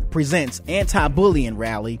Things Inc. presents Anti-Bullying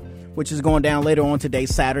Rally, which is going down later on today,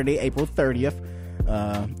 Saturday, April 30th,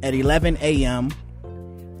 at 11 a.m.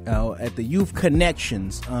 At the Youth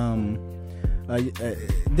Connections.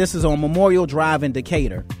 This is on Memorial Drive in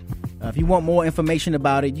Decatur. If you want more information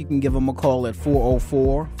about it, you can give them a call at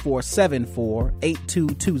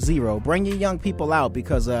 404-474-8220. Bring your young people out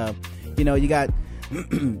because, you know, you got...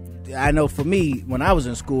 I know for me, when I was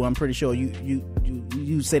in school, I'm pretty sure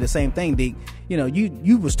you say the same thing, Deke. You know,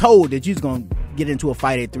 you was told that you was going to get into a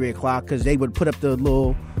fight at 3 o'clock because they would put up the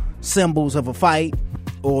little symbols of a fight,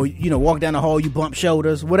 or, you know, walk down the hall, you bump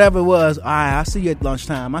shoulders, whatever it was. All right, I see you at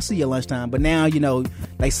lunchtime. But now, you know,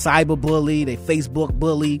 they cyber bully, they Facebook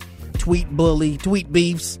bully, tweet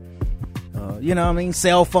beefs. You know what I mean?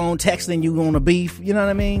 Cell phone texting you on a beef. You know what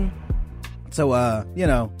I mean? So, you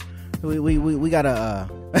know, we gotta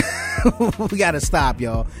we gotta stop,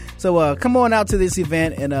 y'all. So come on out to this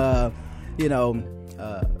event, and you know,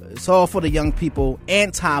 it's all for the young people.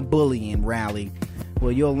 Anti-bullying rally,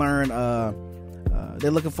 where you'll learn. They're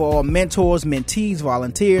looking for all mentors, mentees,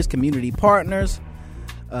 volunteers, community partners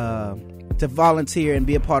to volunteer and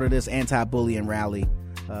be a part of this anti-bullying rally.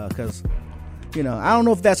 Because you know, I don't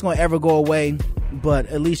know if that's going to ever go away, but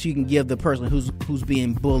at least you can give the person who's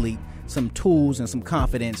being bullied some tools and some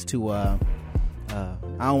confidence to I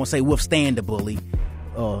don't want to say withstand the bully,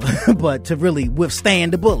 but to really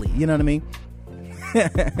withstand the bully. You know what I mean?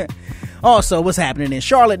 Also, what's happening in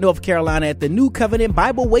Charlotte, North Carolina at the New Covenant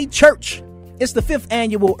Bible Way Church? It's the 5th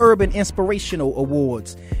annual Urban Inspirational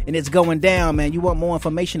Awards, and it's going down, man. You want more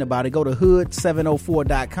information about it, go to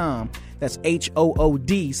hood704.com. That's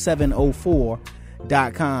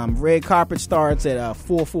HOOD704.com. Red carpet starts at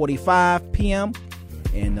 4:45 p.m.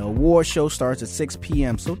 and the award show starts at 6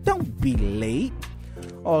 p.m. So don't be late.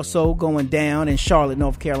 Also going down in Charlotte,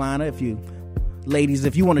 North Carolina, if you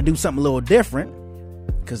want to do something a little different,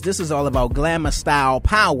 because this is all about glamour style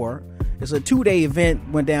power. It's a 2-day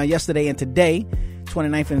event, went down yesterday and today,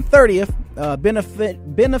 29th and 30th,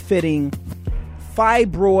 benefiting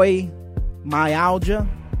fibroid fibromyalgia.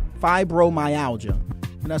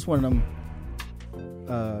 And that's one of them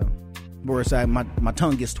words my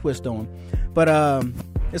tongue gets twisted on. But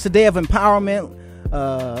it's a day of empowerment.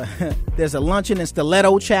 There's a luncheon and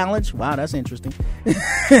stiletto challenge. Wow, that's interesting.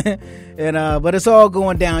 And but it's all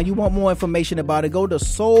going down. You want more information about it, go to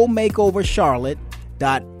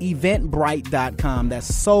soulmakeovercharlotte.eventbrite.com.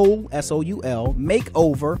 That's soul, S-O-U-L,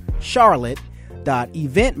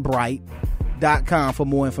 makeover-charlotte.eventbrite.com for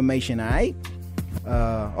more information. All right.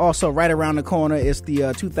 Also, right around the corner is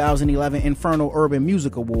the 2011 Inferno Urban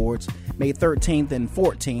Music Awards, May 13th and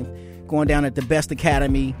 14th, going down at the Best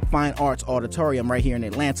Academy Fine Arts Auditorium right here in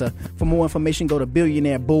Atlanta. For more information, go to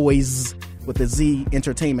Billionaire Boys with the Z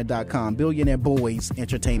Entertainment.com,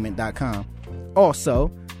 BillionaireBoysEntertainment.com.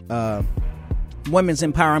 Also, Women's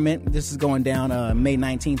Empowerment. This is going down May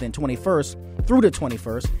 19th and 21st through the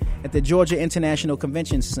 21st at the Georgia International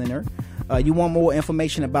Convention Center. You want more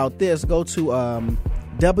information about this, go to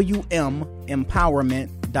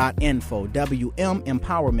WMEmpowerment.info,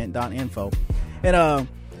 WMEmpowerment.info. And,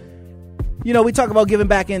 you know, we talk about giving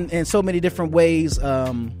back in so many different ways,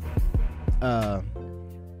 whether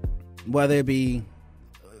it be,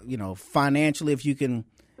 you know, financially, if you can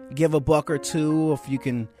give a buck or two, if you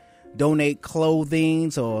can donate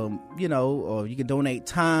clothing, or, you know, or you can donate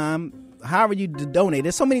time, however you donate.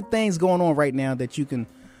 There's so many things going on right now that you can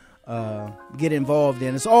get involved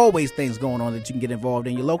in. There's always things going on that you can get involved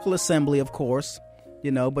in. Your local assembly, of course,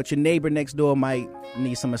 you know, but your neighbor next door might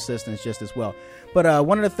need some assistance just as well. But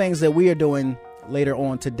one of the things that we are doing later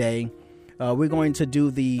on today, we're going to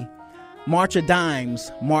do the March of Dimes,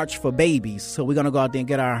 March for Babies. So we're going to go out there and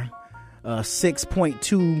get our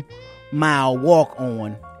 6.2 mile walk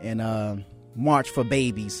on and March for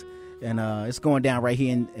Babies. And it's going down right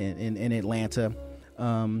here in Atlanta.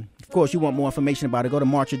 Of course, you want more information about it, go to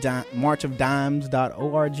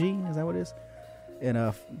marchofdimes.org. Is that what it is?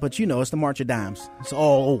 And but you know, it's the March of Dimes. It's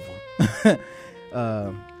all over.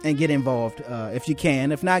 And get involved if you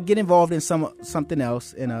can. If not, get involved in something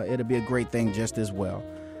else, and it'll be a great thing just as well.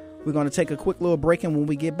 We're going to take a quick little break, and when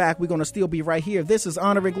we get back, we're going to still be right here. This is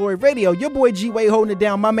Honor and Glory Radio. Your boy G-Way holding it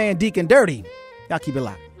down. My man Deacon Dirty. Y'all keep it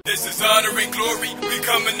locked. This is Honor and Glory. We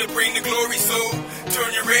coming to bring the glory, so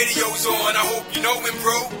turn your radios on. I hope you know him,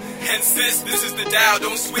 bro. And sis, this is the dial.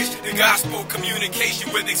 Don't switch the gospel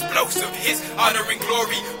communication with explosive hits. Honor and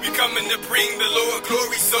Glory. We coming to bring the Lord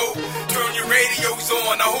glory, so turn your radios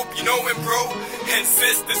on. I hope you know him, bro. And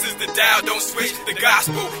sis, this is the dial. Don't switch the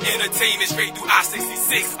gospel entertainment straight through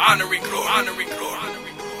I-66. Honor and Glory. Honor and Glory. Honor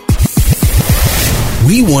and Glory.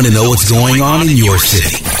 We want to know what's going on in your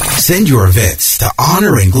city. Send your events to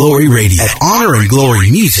Honor and Glory Radio at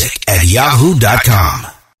honorandglorymusic@yahoo.com.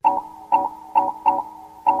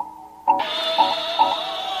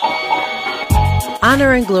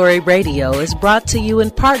 Honor and Glory Radio is brought to you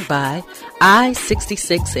in part by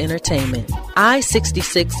I-66 Entertainment.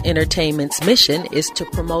 I-66 Entertainment's mission is to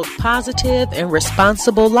promote positive and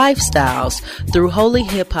responsible lifestyles through holy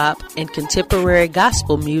hip-hop and contemporary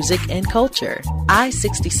gospel music and culture.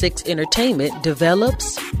 I-66 Entertainment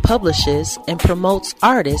develops, publishes, and promotes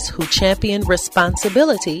artists who champion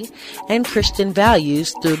responsibility and Christian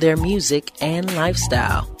values through their music and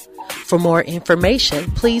lifestyle. For more information,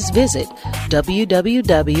 please visit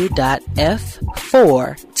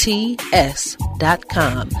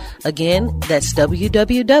www.f4ts.com. Again, that's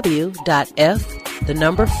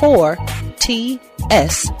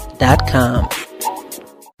www.f4ts.com.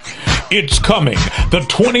 It's coming, the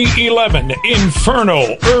 2011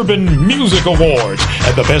 Inferno Urban Music Awards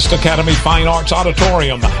at the Best Academy Fine Arts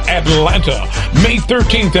Auditorium, Atlanta, May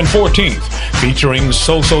 13th and 14th, featuring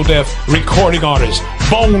So-So Def recording artist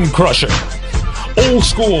Bone Crusher, old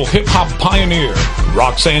school hip-hop pioneer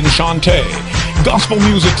Roxanne Shante, gospel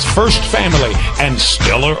music's first family and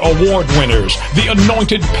stellar award winners, the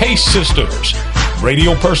Anointed Pace Sisters,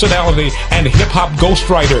 radio personality and hip-hop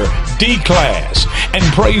ghostwriter D-Class, and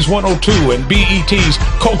Praise 102 and BET's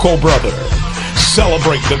Coco Brother.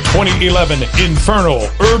 Celebrate the 2011 Inferno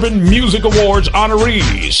Urban Music Awards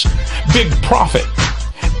honorees: Big Prophet,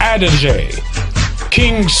 Adonai,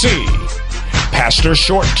 King C, Pastor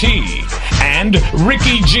Short T, and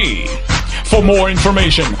Ricky G. For more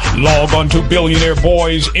information, log on to Billionaire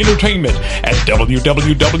Boys Entertainment at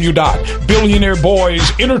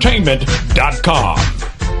www.billionaireboysentertainment.com.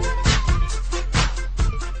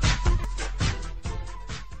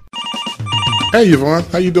 Hey, Yvonne,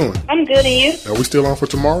 how you doing? I'm good, and you? Are we still on for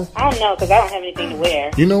tomorrow? I don't know, because I don't have anything to wear.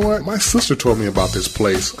 You know what? My sister told me about this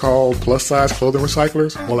place called Plus Size Clothing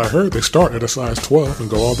Recyclers. Well, I heard they start at a size 12 and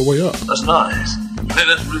go all the way up. That's nice. Man,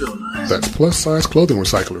 that's real nice. That's Plus Size Clothing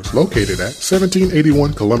Recyclers, located at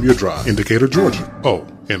 1781 Columbia Drive, in Decatur, Georgia. Oh,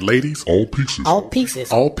 and ladies, all pieces. All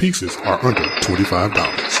pieces. All pieces are under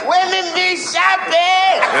 $25. Women be shopping.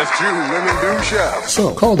 That's true. Women do shop.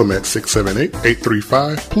 So call them at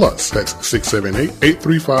 678-835-PLUS. That's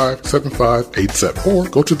 678-835-7587. Or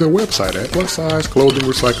go to their website at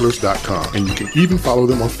plussizeclothingrecyclers.com. And you can even follow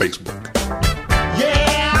them on Facebook.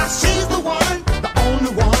 Yeah, she's the one, the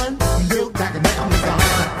only one, built like an Amazon.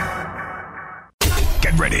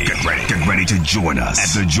 Get ready to join us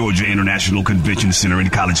at the Georgia International Convention Center in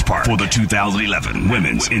College Park for the 2011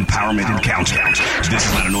 Women's Empowerment Encounter. This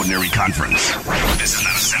is not an ordinary conference. This is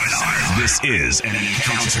not a seminar. This is an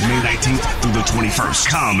encounter. May 19th through the 21st.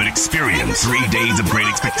 Come and experience 3 days of great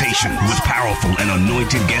expectation with powerful and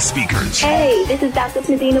anointed guest speakers. Hey, this is Dr.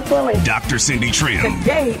 Nadina Fuller. Dr. Cindy Trim.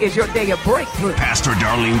 Today is your day of breakthrough. Pastor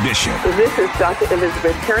Darlene Bishop. This is Dr.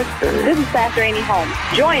 Elizabeth Kirsten. This is Pastor Amy Holmes.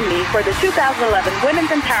 Join me for the 2011 Women's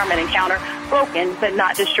Empowerment Encounter, Broken But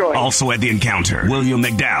Not Destroyed. Also at the encounter, William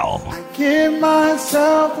McDowell. Give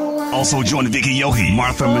myself away. Also join Vicky Yohe,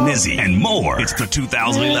 Martha Menizzi, and more. It's the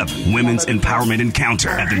 2011 Women's Empowerment Encounter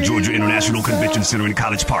at the Georgia International Convention Center in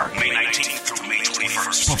College Park, May 19th through May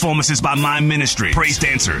 21st. Performances by Mime Ministry, praise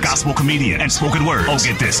dancers, gospel comedian, and spoken word. Oh,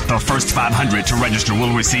 get this. The first 500 to register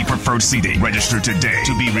will receive preferred seating. Register today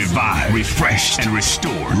to be revived, refreshed, and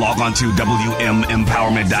restored. Log on to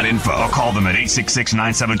WMEmpowerment.info or call them at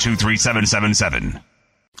 866-972-3777.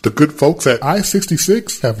 The good folks at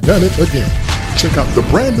I-66 have done it again. Check out the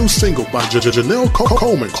brand new single by Janelle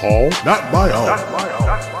Coleman called Not My Own.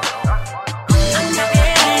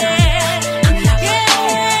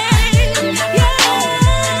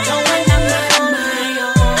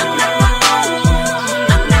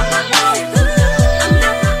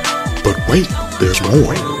 But wait, there's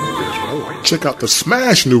more. Check out the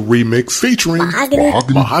smash new remix featuring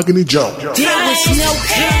Mahogany Jones. There was no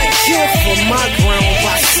kind of cure for my grown.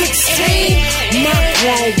 By 16, my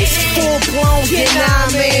grown was full blown, you know what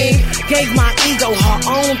I mean? Gave my ego her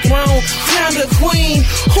own throne. Crowned a queen,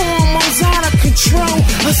 hormones out of control.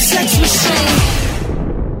 A sex machine.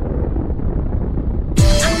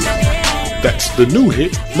 That's the new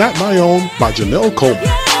hit, Not My Own, by Janelle Coleman.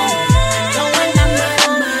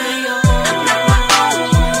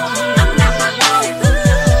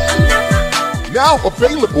 Now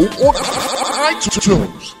available on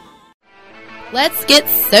iTunes. Let's get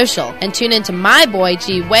social and tune into my boy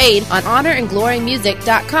G Wade on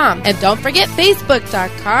honorandglorymusic.com. And don't forget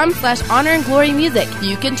Facebook.com/honorandglorymusic.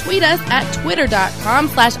 You can tweet us at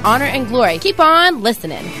Twitter.com/honorandglory. Keep on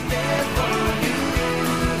listening.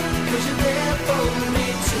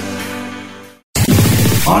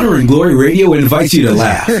 Honor and Glory Radio invites you to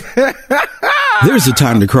laugh. There's a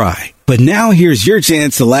time to cry, but now here's your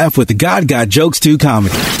chance to laugh with the God Got Jokes 2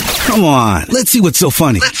 comedy. Come on, let's see what's so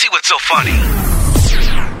funny.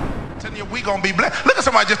 Telling you, we gonna be blessed. Look at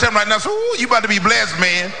somebody just tell me right now, so, ooh, you about to be blessed,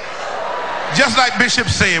 man. Just like Bishop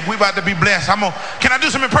said, we about to be blessed. Can I do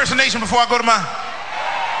some impersonation before I go to my...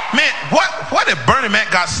 Man, what if Bernie Mac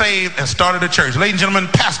got saved and started a church? Ladies and gentlemen,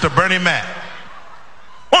 Pastor Bernie Mac.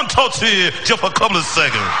 Want to talk to you just for a couple of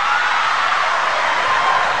seconds.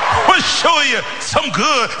 I want to show you some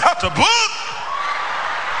good out the book.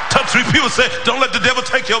 Top 3 people say, don't let the devil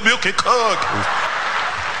take your milk and cook.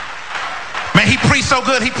 Man, he preached so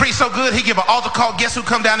good, he give an altar call. Guess who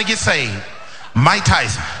come down and get saved? Mike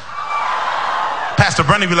Tyson. Pastor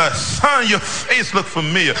Bernie be like, son, your face look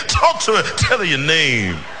familiar. Talk to her, tell her your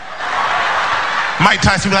name. Mike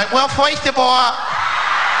Tyson be like, well, first of all,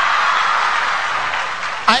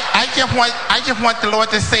 I just want the Lord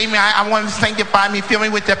to save me. I want him to sanctify me, fill me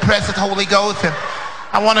with the precious Holy Ghost, and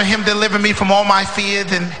I want him to deliver me from all my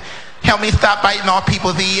fears and help me stop biting off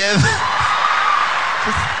people's ears.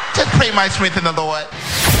 just pray my strength in the Lord.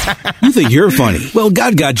 You think you're funny? Well,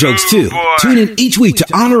 God got jokes too. Tune in each week to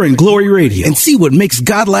Honor and Glory Radio and see what makes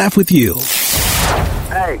God laugh with you.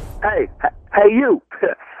 Hey, you.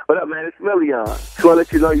 What up, man? It's Million. Just want to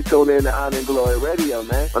let you know you tuned in to Honor and Glory Radio,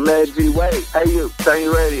 man. My man G Wade. Hey, you. Turn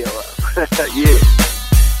your radio up. Yeah.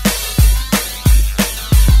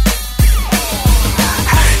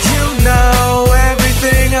 You know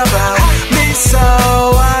everything about me, so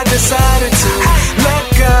I decided to let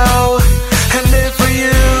go and live for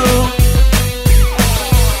you.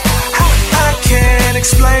 I can't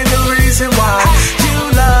explain the reason why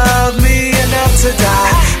you love me enough to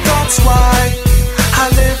die. That's why I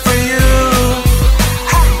live for you.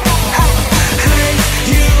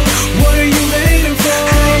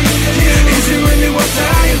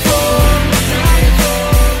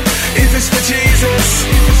 Jesus,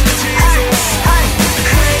 if it's for Jesus.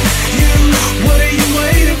 Hey, you, what are you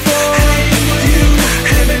waiting for? You,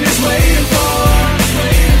 heaven is waiting for.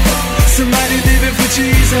 Somebody living for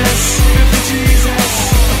Jesus, living for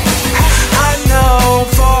Jesus. I know,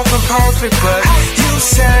 far from perfect, but you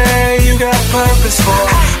say you got purpose for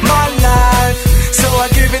my life, so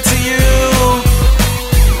I give it to you.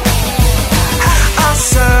 I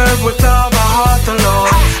serve with all my heart the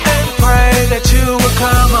Lord, and pray that you will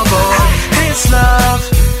come aboard. His love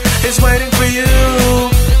is waiting for you.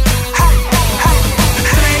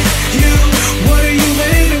 Hey, you, what are you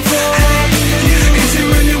waiting for? Is it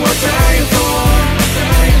really worth dying for?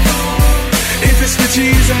 If it's for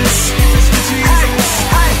Jesus, if it's for Jesus.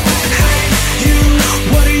 Hey, you,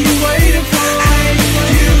 what are you waiting for?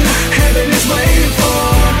 You, heaven is waiting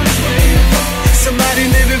for. Somebody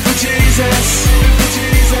living for Jesus.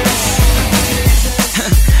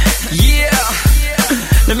 Yeah,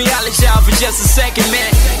 let me holler at y'all for just a second, man.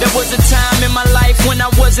 There was a time in my life when I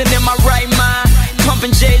wasn't in my right mind.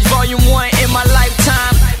 Pumping J's volume 1 in my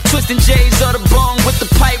lifetime. Twisting J's of the bone with the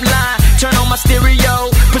pipeline. Turn on my stereo,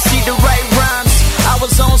 proceed to write rhymes. I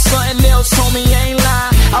was on something else, homie, ain't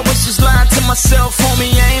lying. I was just lying to myself,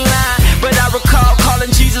 homie, ain't lying. But I recall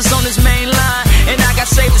calling Jesus on his main line, and I got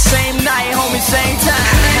saved the same night, homie, same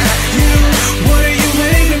time. You, what are you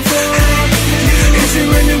waiting for? Is it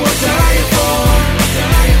really worth dying for?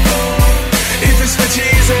 If it's for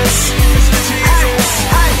Jesus, if it's for Jesus.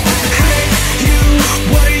 Hey, you,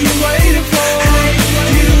 what are you waiting for?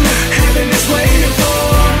 You, heaven is waiting for.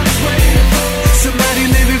 Somebody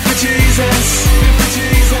living for Jesus, living for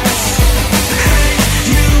Jesus. Hey,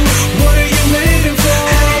 you, what are you waiting for?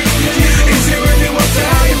 Is it really worth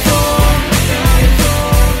dying for?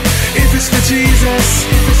 If it's for Jesus,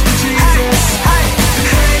 if it's for Jesus.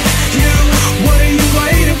 Hey, you, what are you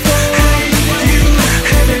waiting for? You,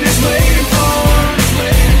 heaven is waiting for.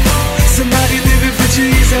 Somebody living for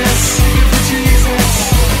Jesus, living for Jesus.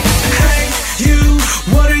 Hey, you,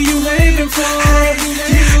 what are you waiting for?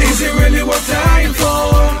 Is it really worth dying for?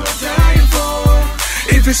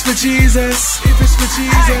 If it's for Jesus, if it's for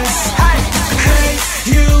Jesus. Hey,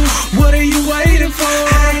 you, what are you waiting for?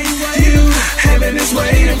 You, heaven is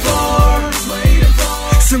waiting for.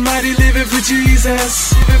 Somebody living for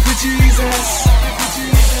Jesus, living for Jesus.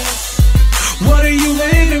 What are you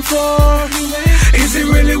waiting for? Is it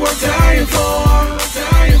really worth dying for?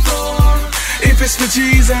 If it's for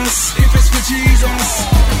Jesus, if it's for Jesus.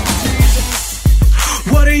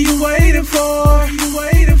 What are you waiting for?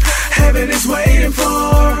 Heaven is waiting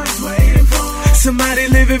for. Somebody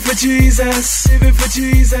living for Jesus, living for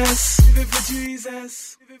Jesus, living for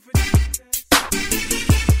Jesus.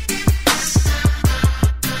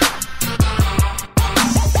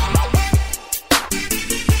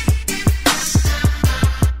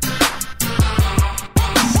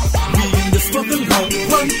 For the long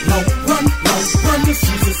run, this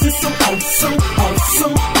Jesus is so awesome,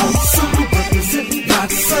 awesome, awesome. We represent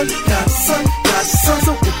God's Son, God's Son, God's Son.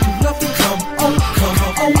 So if you love Him, come on, come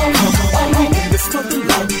on, come on. We in this for the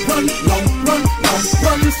long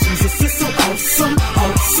run, this Jesus is so awesome,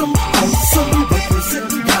 awesome, awesome. We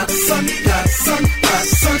represent God's Son, God's Son,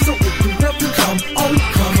 God's Son. So if you love Him, come on,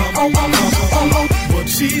 come on, come on. Well,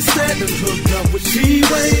 she's standing hooked up with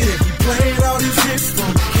G-Way, and he played all these hits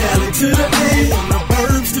from Cali to the A, from the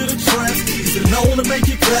burbs to the traps. He's known to make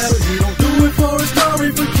you clap. He don't do it for his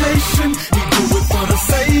glorification. He do it for the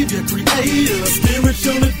Savior, Creator,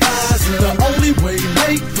 spiritual advisor. The only way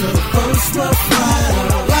make the first rough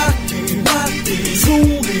rider. Locked in,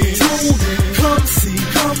 tune in. Come see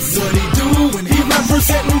what he doing. He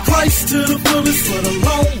representing Christ to the fullest for the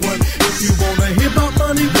long one. If you wanna hear about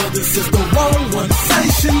money, well, this is the wrong one.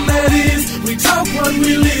 Station that is, we talk what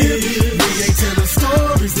we live. We ain't telling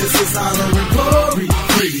stories, this is honor and glory.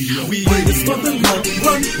 We in this for the long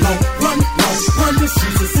run. This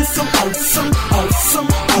Jesus is so awesome, awesome,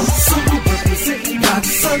 awesome. We represent God's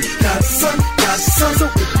Son, God's Son, God's Son. So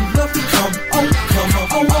if you love Him, come on.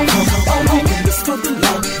 We in this for the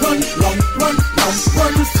long run.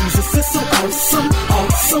 This Jesus is so awesome,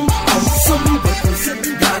 awesome, awesome. We represent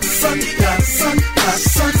God's Son, God's Son, God's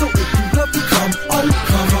Son. So if you love Him, come on.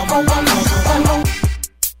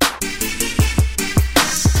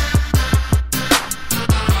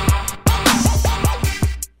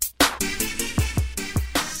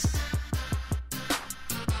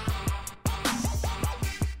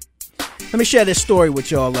 Let me share this story with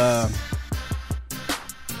y'all. Now,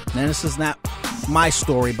 this is not my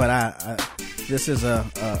story, but I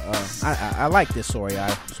like this story,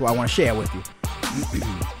 so I want to share it with you.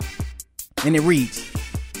 And it reads: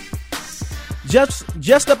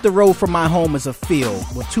 Just up the road from my home is a field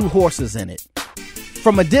with 2 horses in it.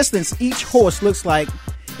 From a distance, each horse looks like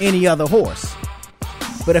any other horse.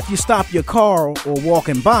 But if you stop your car or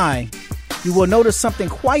walking by, you will notice something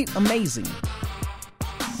quite amazing.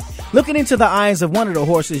 Looking into the eyes of one of the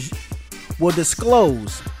horses will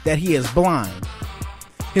disclose that he is blind.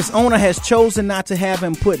 His owner has chosen not to have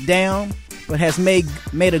him put down, but has made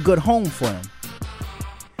a good home for him.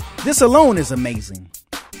 This alone is amazing.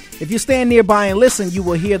 If you stand nearby and listen, you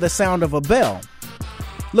will hear the sound of a bell.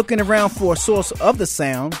 Looking around for a source of the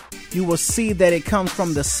sound, you will see that it comes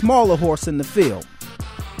from the smaller horse in the field.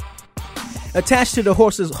 Attached to the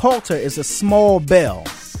horse's halter is a small bell.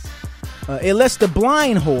 It lets the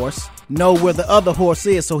blind horse know where the other horse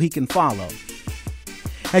is so he can follow.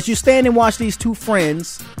 As you stand and watch these 2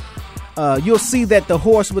 friends, you'll see that the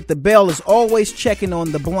horse with the bell is always checking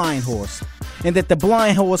on the blind horse, and that the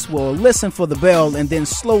blind horse will listen for the bell and then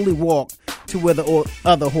slowly walk to where the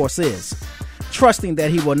other horse is, trusting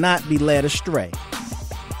that he will not be led astray.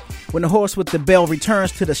 When the horse with the bell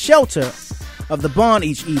returns to the shelter of the barn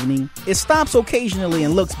each evening, it stops occasionally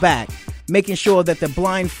and looks back, making sure that the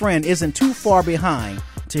blind friend isn't too far behind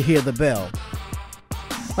to hear the bell.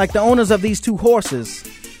 Like the owners of these 2 horses,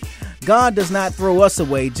 God does not throw us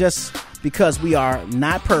away just because we are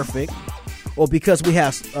not perfect or because we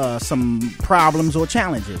have some problems or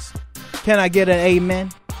challenges. Can I get an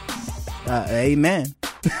amen? Amen.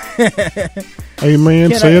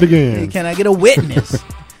 Amen. Say it again. Can I get a witness?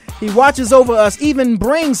 He watches over us, even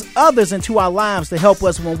brings others into our lives to help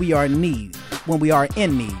us when we are in need.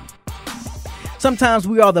 Sometimes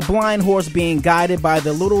we are the blind horse being guided by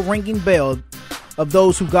the little ringing bell of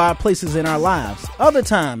those who God places in our lives. Other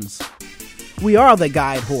times, we are the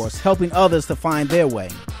guide horse, helping others to find their way.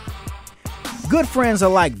 Good friends are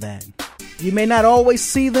like that. You may not always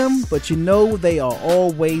see them, but you know they are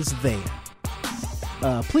always there.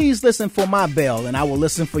 Please listen for my bell, and I will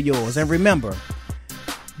listen for yours. And remember,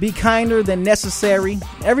 be kinder than necessary.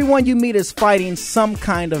 Everyone you meet is fighting some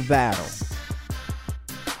kind of battle.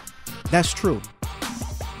 That's true.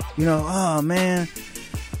 You know, oh man,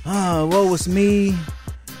 woe was me.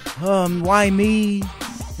 Why me?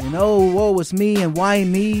 And oh, woe was me, and why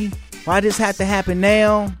me? Why this had to happen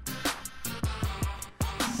now?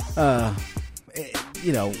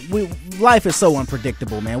 Life is so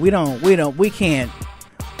unpredictable, man. We can't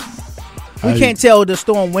tell the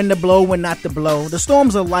storm when to blow, when not to blow. The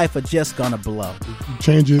storms of life are just gonna blow.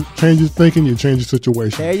 Change your thinking, you change your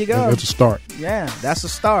situation. There you go. That's a start. Yeah, that's a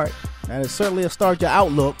start. That is certainly a start, your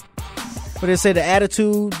outlook. But they say the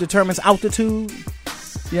attitude determines altitude.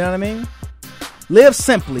 You know what I mean? Live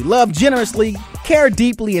simply, love generously, care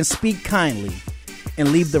deeply, and speak kindly.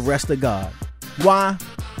 And leave the rest to God. Why?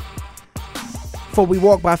 For we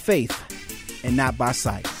walk by faith and not by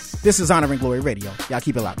sight. This is Honor and Glory Radio. Y'all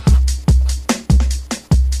keep it locked.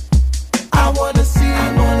 I wanna see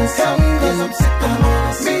something, cause I'm sick of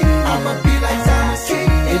me. I'ma be like Dynasty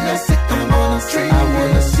in the sycamore tree. I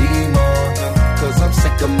wanna see more, cause I'm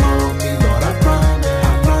sick of me. Lord, I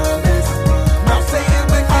promise. Now say it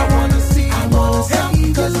with me. I wanna see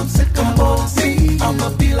him, cause I'm sick of me. I'ma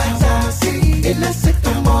be like Dynasty in the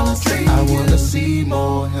sycamore tree. I wanna see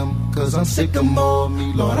more him, cause I'm sick of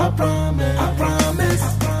me. Lord, I promise.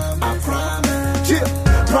 Yeah.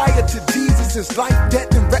 Prior to Jesus' life,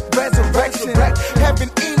 death, and resurrection, having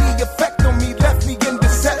any effect on me left me in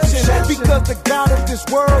deception. Because the God of this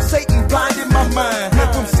world, Satan, blinded my mind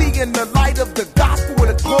from seeing the light of the gospel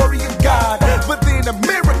and the glory of God. But then a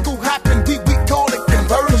miracle happened, we call it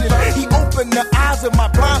conversion. He opened the eyes of my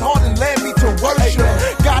blind heart and led me to worship.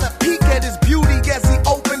 Got a peek at his beauty as he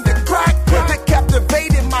opened the crack that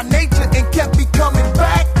captivated my nature and kept me coming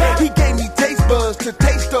back. He gave me taste buds to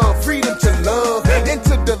taste of freedom to love and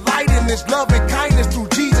to delight in his love and kindness through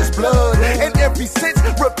Jesus' blood. And ever since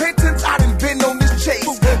repentance, I done been on this chase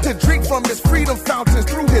to drink from his freedom fountains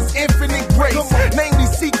through his infinite grace. Namely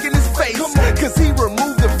seeking his face, cause he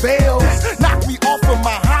removed the veils, knocked me off of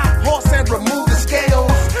my high horse and removed the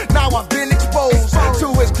scales. Now I've been exposed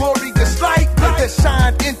to his glorious light that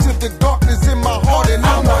shined into the darkness in my heart. And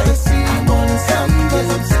I wanna see him, cause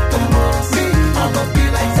I'm sick of me. I'ma be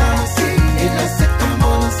like Dynasty in the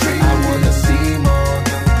sycamore tree. I wanna see more,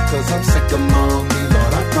 cause I'm sick of me.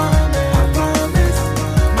 Lord, I promise.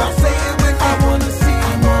 Now say it with me. I wanna see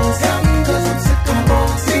more, cause I'm sick of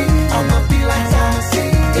me. I'ma be like Dynasty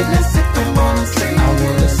in the sycamore tree. I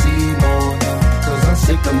wanna see more, cause I'm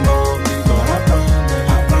sick of me. Lord, I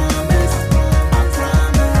promise.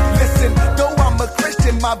 Listen, though I'm a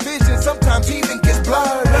Christian, my vision sometimes even gets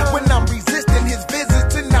blurred when I'm resisting his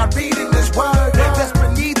visits and not reading his word.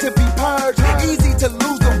 Desperate need to be purged, easy to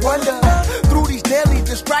lose the wonder. Through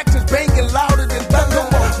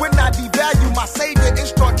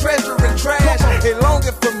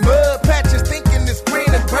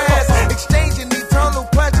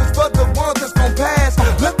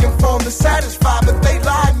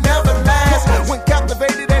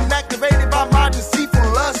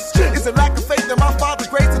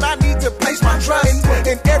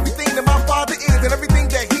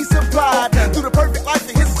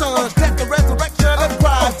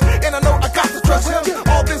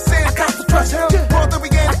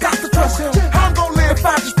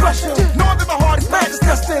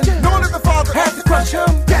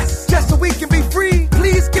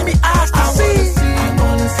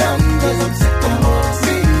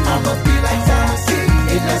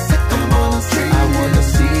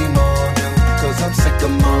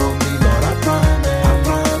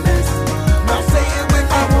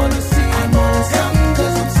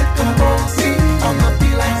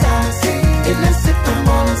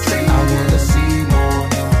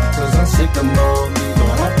sycamore me,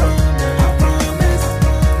 Lord, I promise,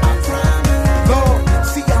 I promise. Lord,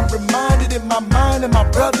 see, I'm reminded in my mind of my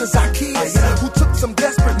brother Zacchaeus, who took some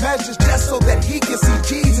desperate measures just so that he could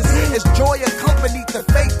see Jesus. His joy accompanied the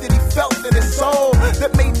faith that he felt in his soul.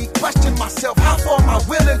 That made me question myself, how far am I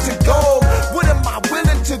willing to go? What am I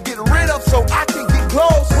willing to get rid of so I can get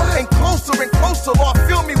close? And closer, Lord,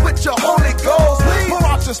 fill me with your Holy Ghost. Pour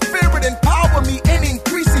out your spirit, empower me in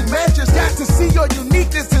increasing measures. To see your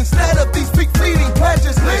uniqueness instead of these fleeting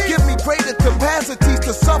pleasures. Give me greater capacities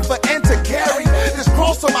to suffer and to carry this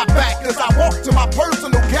cross on my back as I walk to my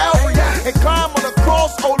personal Calvary. And climb on the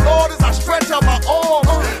cross, oh Lord, as I stretch out my arms.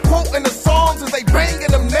 Quoting the Psalms as they banging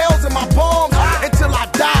them nails in my palms. Until I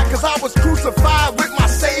die, cause I was crucified with my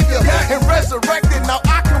Savior. And resurrected, now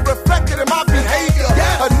I can reflect it in my behavior.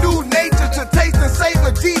 A new nature to taste and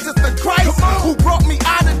savor Jesus the Christ, who brought me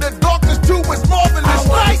out of the darkness to his marvelous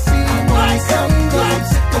light.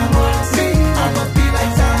 I'ma be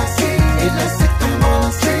like Zazie in the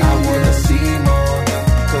sycamore tree. I wanna see more,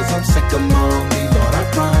 cause I'm sycamore me, Lord, I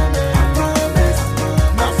promise.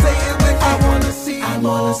 Now say it with me. I wanna see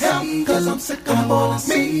him, cause I'm sycamore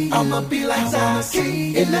me. I'ma be like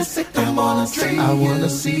Zazie in the sycamore tree. I wanna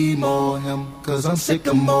see more him, cause I'm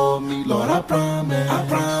sycamore me, Lord, I promise. I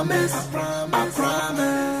promise.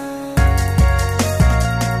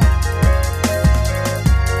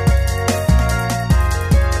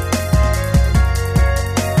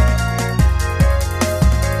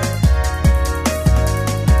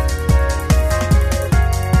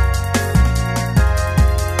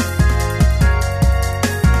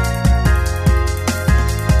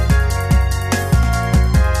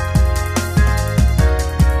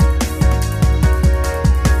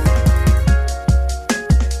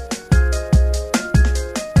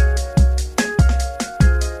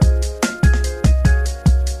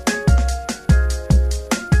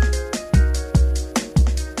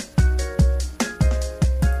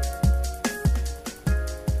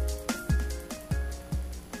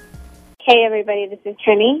 Hey everybody, this is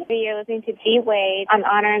Trini. You're listening to G Wade on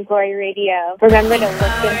Honor and Glory Radio. Remember to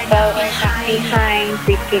look and forward, not behind,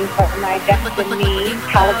 reaching for my destiny.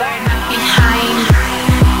 Caliban. Behind,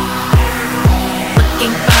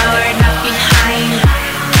 looking forward, not behind.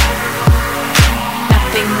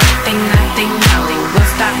 Nothing, no, will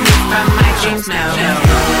stop me from my dreams, no.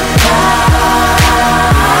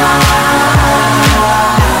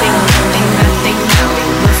 Nothing, no,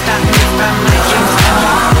 will stop me from my dreams, no.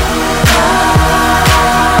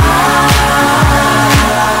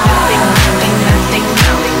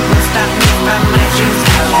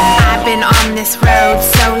 I've been on this road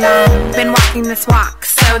so long, been walking this walk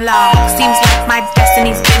so long. Seems like my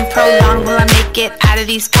destiny's been prolonged. Will I make it out of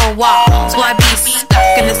these four walls? Will I be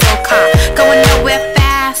stuck in this old car, going nowhere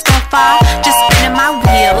fast or far? Just spinning my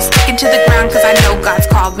wheels, sticking to the ground, cause I know God's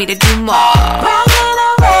called me to do more. Round and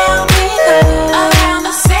around we go, around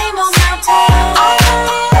the same old mountain.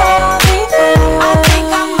 I think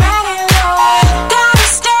I'm ready, Lord. Gotta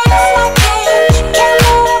stay on my game, can't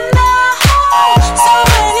let him know. So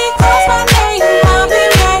when he calls my name, I'll be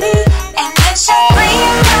ready. And it should bring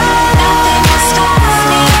nothing will stop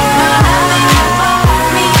me, nothing will hold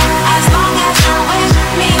me. As long as you're with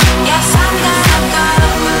me, yes, I'm gonna go.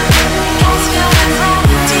 Gas feeling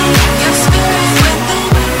empty, your spirit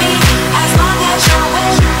within me. As long as you're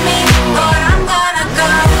with me, Lord, I'm gonna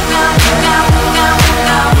go, go, go, go,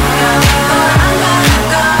 go, go. Lord, I'm gonna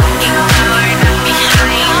go, you are not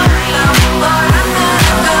behind. Lord, I'm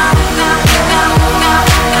gonna go, go, go, go, go,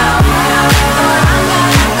 go. Lord, I'm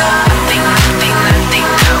gonna go. Nothing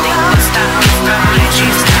will stop me from my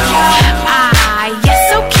dreams now. Yes,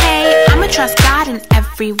 okay, I'ma trust God in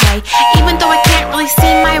every way. Even though I can't really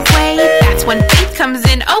see my way, that's when faith comes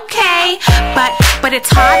in, okay. But it's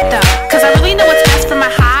hard though, cause I really know what's best for my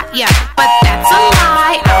heart, yeah. But that's a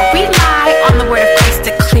lie, I'll rely on the word of Christ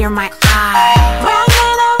to clear my eye. Round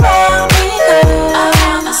and around we go,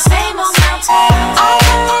 around the same old mountain. I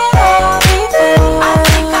heard it all before, I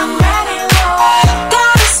think I'm ready, Lord.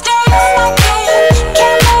 Gotta stay on my game,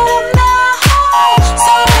 can't let him know.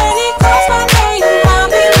 So when he calls my name, I'll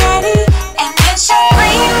be ready. And it should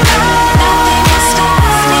bring nothing will stop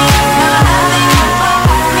me, nothing will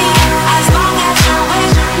hold me. As long as you're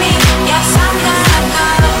with me, yes, I'm gonna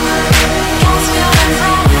go.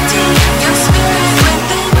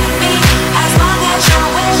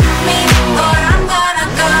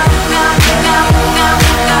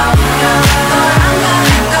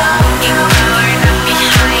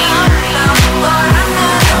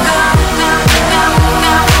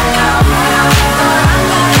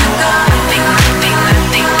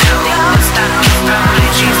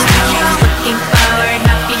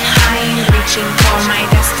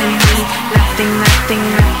 Nothing, nothing,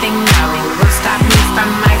 nothing, no, will stop me from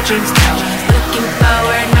my dreams, no. Looking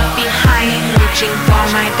forward, not behind, reaching for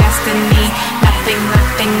my destiny. Nothing,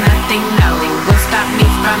 nothing, nothing, no, will stop me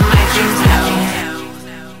from my dreams, no.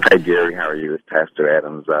 Hey, Gary, how are you? It's Pastor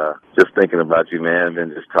Adams. Just thinking about you, man,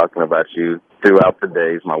 and just talking about you throughout the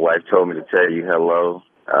days. My wife told me to tell you hello.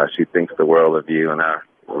 She thinks the world of you, and I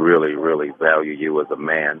really, really value you as a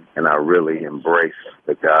man, and I really embrace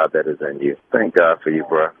the God that is in you. Thank God for you,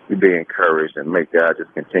 bro. You be encouraged, and may God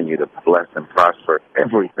just continue to bless and prosper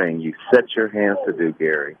everything you set your hands to do,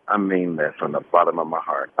 Gary. I mean that from the bottom of my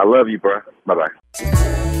heart. I love you, bro. Bye-bye.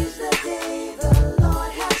 Today's the day the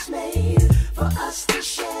Lord has made for us to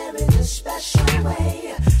share in a special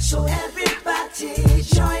way. So everybody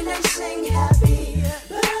join and sing happy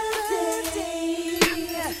birthday.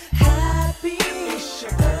 Happy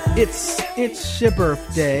birthday. It's your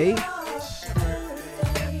birthday.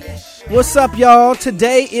 What's up, y'all?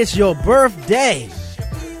 Today is your birthday.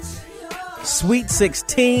 Sweet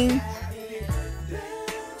 16.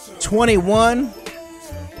 21.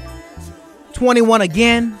 21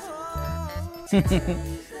 again.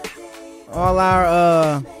 All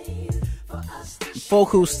our folk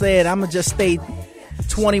who said I'm gonna just stay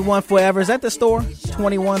 21 forever. Is that the store?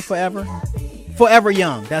 21 forever? Forever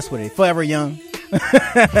young. That's what it is. Forever young.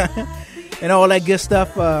 And all that good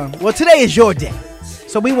stuff. Well, today is your day.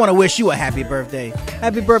 So we want to wish you a happy birthday.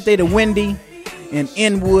 Happy birthday to Wendy in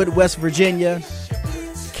Inwood, West Virginia.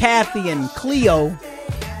 Kathy and Cleo,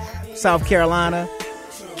 South Carolina.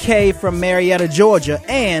 Kay from Marietta, Georgia.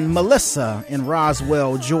 And Melissa in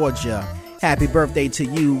Roswell, Georgia. Happy birthday to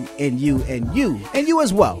you and you and you. And you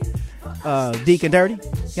as well. Deacon Dirty,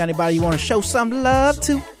 got anybody you want to show some love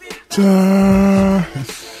to?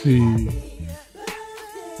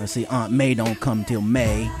 Let's see. Aunt May don't come till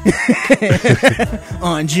May.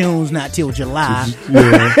 Aunt June's not till July.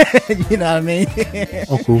 Yeah. You know what I mean?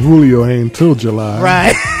 Uncle Julio ain't till July.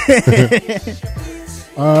 Right.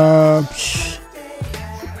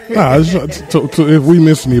 If we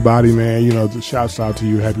miss anybody, man, you know, shouts out to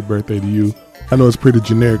you. Happy birthday to you. I know it's pretty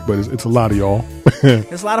generic, but it's a lot of y'all.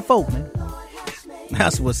 It's a lot of folk, man.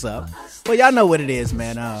 That's what's up. Well, y'all know what it is,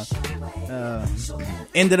 man.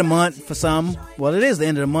 End of the month for some. Well, it is the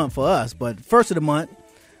end of the month for us, but first of the month,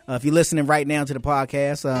 if you're listening right now to the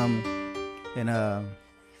podcast,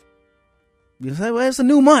 you say, well, it's a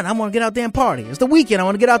new month. I want to get out there and party. It's the weekend. I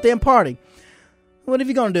want to get out there and party. Whatever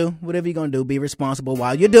you're going to do, whatever you're going to do, be responsible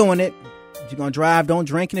while you're doing it. If you're going to drive, don't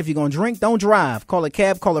drink. And if you're going to drink, don't drive. Call a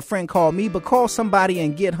cab, call a friend, call me, but call somebody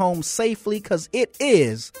and get home safely because it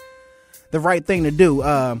is the right thing to do.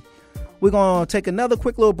 We're going to take another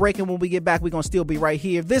quick little break, and when we get back, we're going to still be right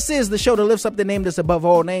here. This is the show that lifts up the name that's above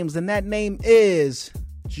all names, and that name is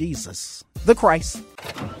Jesus the Christ.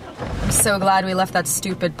 I'm so glad we left that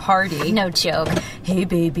stupid party. No joke. Hey,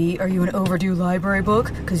 baby, are you an overdue library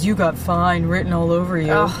book? Because you got fine written all over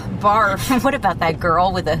you. Oh, barf. What about that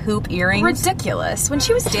girl with the hoop earrings? Ridiculous. When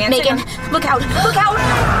she was dancing... Megan, look out! Look out!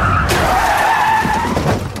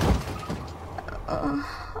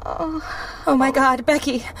 Oh, my God,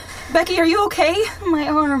 Becky. Becky, are you okay? My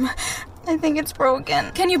arm. I think it's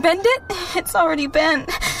broken. Can you bend it? It's already bent.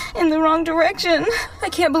 In the wrong direction. I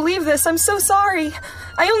can't believe this. I'm so sorry.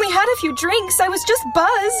 I only had a few drinks. I was just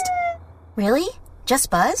buzzed. Really? Just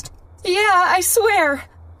buzzed? Yeah, I swear.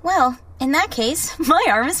 Well, in that case, my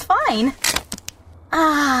arm is fine.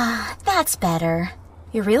 Ah, that's better.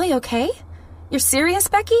 You're really okay? You're serious,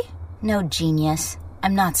 Becky? No, genius.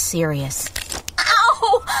 I'm not serious.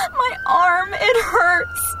 Ow! My arm, it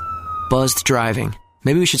hurts. Buzzed driving.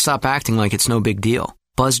 Maybe we should stop acting like it's no big deal.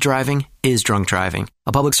 Buzzed driving is drunk driving.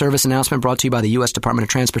 A public service announcement brought to you by the U.S. Department of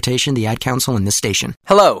Transportation, the Ad Council, and this station.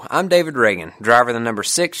 Hello, I'm David Reagan, driver of the number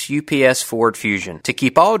 6 UPS Ford Fusion. To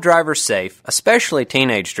keep all drivers safe, especially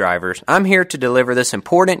teenage drivers, I'm here to deliver this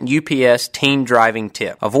important UPS teen driving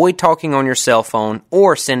tip. Avoid talking on your cell phone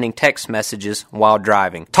or sending text messages while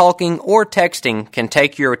driving. Talking or texting can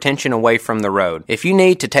take your attention away from the road. If you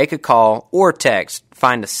need to take a call or text,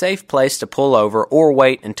 find a safe place to pull over or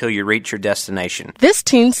wait until you reach your destination. This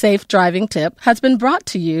teen safe driving tip has been brought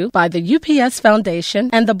to you by the UPS Foundation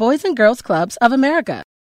and the Boys and Girls Clubs of America.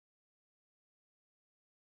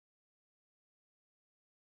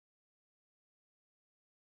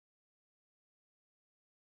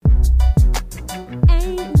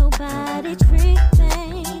 Ain't nobody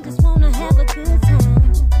tripping, just wanna have a good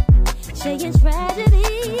time. Sharing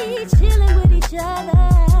tragedy, chilling with each other.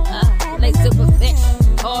 Like super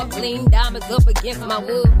fish, all clean diamonds up against my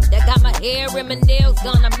wood. That got my hair and my nails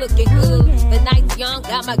done, I'm looking good. The night's young,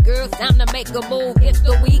 got my girls, time to make a move. It's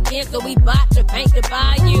the weekend, so we bout to paint the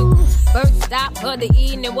bayou. First stop of the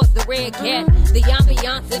evening was the Red Cat. The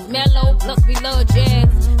ambiance is mellow, plus we love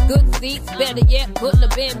jazz. Good seats, better yet, couldn't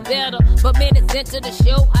have been better. But minutes into the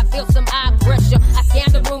show, I feel some eye pressure. I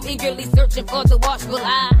scan the room eagerly searching for the watchful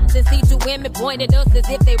eyes. And see two women point at us as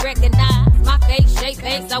if they recognize my face, shape,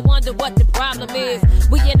 face. I wonder what the problem is.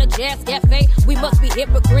 We in a jazz cafe, we must be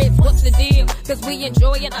hypocrites. What's the deal? Cause we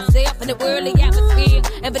enjoying ourselves in the worldly atmosphere.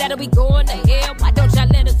 And for that we going to hell, why don't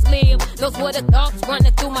y'all let us live? Those were the thoughts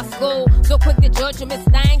running through my skull. So quick to judge them as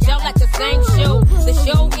things, y'all like the same show. The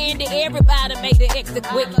show ended, everybody made the exit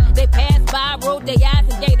quick. They passed by, rolled their eyes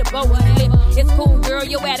and gave the boat a slip. It's cool, girl,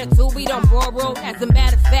 your attitude, we don't borrow. As a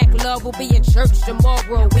matter of fact, love will be in church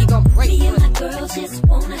tomorrow. We gon' pray. Me and my girls just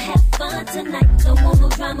wanna have fun tonight. Don't want no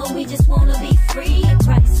drama, we just wanna be free in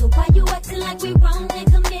Christ. So why you acting like we wrong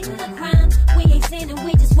and committing a crime? We ain't sinning,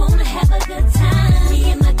 we just wanna have a good time.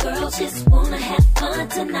 Me and my girls just wanna have fun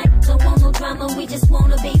tonight. Don't want no drama, we just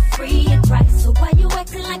wanna be free in Christ. So why you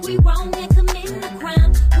acting like we wrong and committing a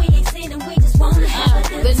crime? We ain't sinning, we just wanna have a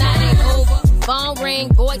good The night ain't time. over. Phone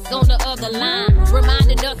ring, voice on the other line,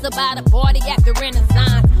 reminding us about a party after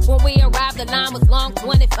Renaissance. When we arrived, the line was long,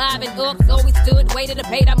 25 and up, so we stood, waited to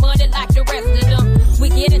pay our money like the rest of them. We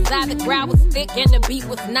get inside, the crowd was thick and the beat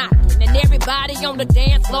was knocking, and everybody on the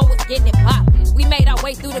dance floor was getting it poppin'. We made our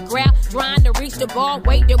way through the crowd, trying to reach the bar.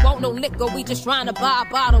 Wait, there won't no liquor, we just trying to buy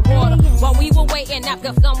a bottle of water. While we were waiting, I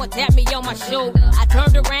felt someone tap me on my shoulder. I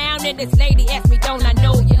turned around and this lady asked me, don't I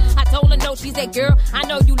know you? I told her no, she said, girl, I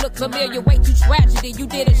know you look familiar. Wait, you tragedy, you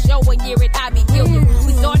did a show a year at Ivy Hilliard.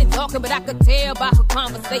 We started talking, but I could tell by her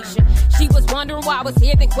conversation she was wondering why I was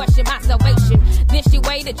here, then questioned my salvation. Then she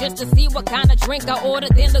waited just to see what kind of drink I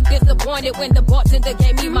ordered, then looked disappointed when the bartender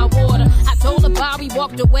gave me my water. I told her bye, we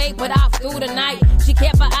walked away, but I was through the night. She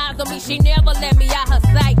kept her eyes on me, she never let me out her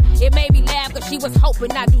sight. It made me laugh, cause she was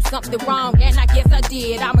hoping I'd do something wrong, and I guess I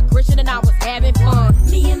did. I'm a Christian and I was having fun.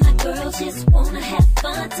 Me and my girls just wanna have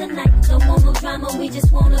fun tonight. Don't want no drama, we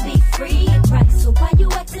just wanna be free in Christ. So why you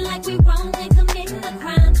acting like we wrong and committing a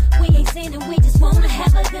crime? We ain't sinning, we just wanna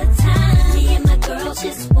have a good time. Me and my girls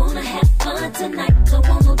just wanna have fun tonight. Don't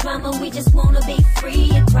want no drama, we just wanna be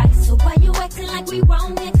free in Christ. So why you acting like we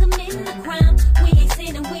wrong and committing a crime? We ain't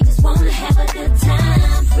sinning, we just wanna have a good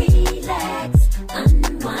time. Relax,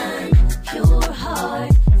 unwind, pure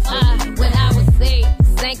heart. When I was saved,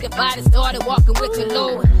 sanctified and started walking with the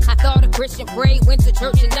Lord, I thought a Christian prayed, went to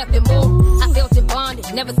church and nothing more. I felt in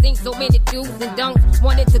bondage, never seen so many do's and don'ts.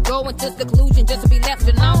 Wanted to go into seclusion just to be left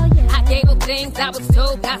alone. I gave up things I was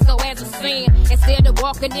told God saw as a sin. Instead of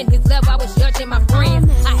walking in his love, I was judging my friends.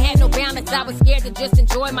 I had no balance, I was scared to just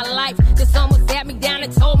enjoy my life. Then someone sat me down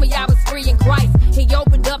and told me I was free in Christ. He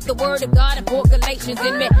opened up the word of God and poured Galatians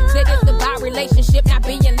in me. Said it's about relationship, not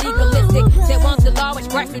being legalistic. Said once the law which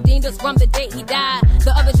Christ redeemed us from the day he died.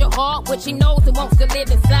 The other's your heart, which he knows and wants to live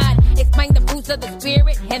inside. Explain the fruits of the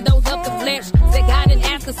spirit and those of the flesh. Said God didn't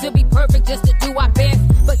ask us to be perfect, just to do our best.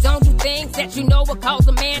 But don't do things that you know will cause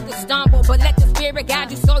a man to stumble. But let the spirit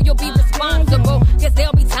guide you so you'll be responsible. Cause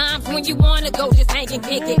there'll be times when you wanna go just hang and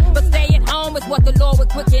kick it. But stay at home is what the Lord will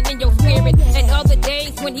quicken in your spirit. And other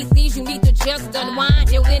days when he sees you need to just unwind,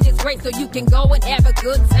 he'll end his grace so you can go and have a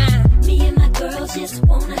good time. Me and my girls just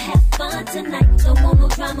wanna have fun tonight. Don't want no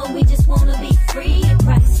drama, we just wanna be free in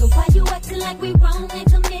Christ. So why you acting like we wrong and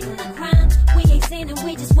committing a crime? We ain't sinning,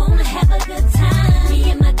 we just wanna have a good time.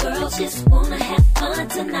 Me and my girls just wanna have fun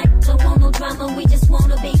tonight. Don't want no drama, we just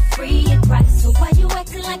wanna be free in Christ. So why you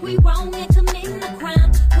acting like we wrong and committing a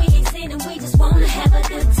crime? We ain't sinning, we just wanna have a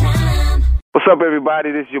good time. What's up,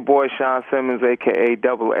 everybody? This is your boy Sean Simmons, a.k.a.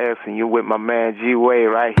 Double S, and you're with my man G-Wade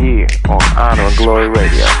right here on Honor and Glory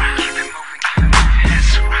Radio.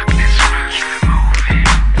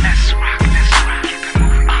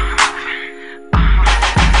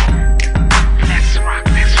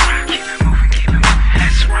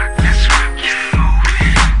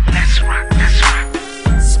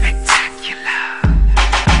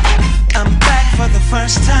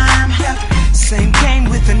 First time, same game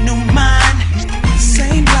with a new mind,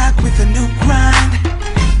 same block with a new grind,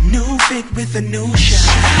 new fit with a new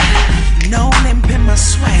shine, no limp in my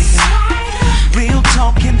swag, real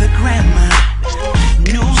talk in the grammar,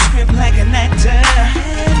 new script like an actor,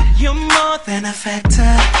 you're more than a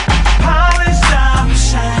factor, polished up,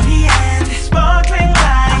 shiny and sparkling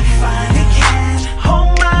like fine again,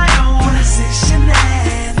 hold my own position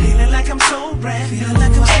and feeling like I'm so brand, feeling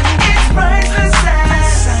like I'm so it's priceless.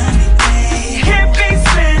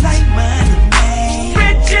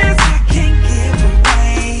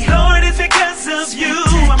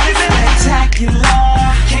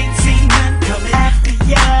 Can't see none coming after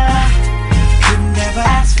ya. Could never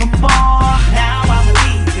ask for more. Now I'm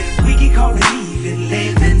leaving. We can call it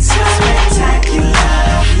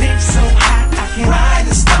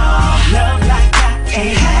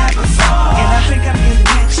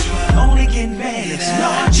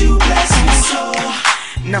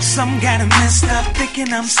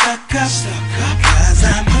thinking I'm stuck up. Cause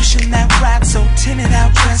I'm pushing that rap so tinted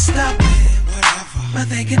out, dressed up. But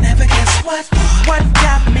they can never guess what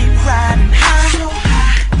got me riding high.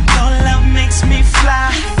 Your love makes me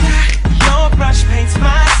fly. Your brush paints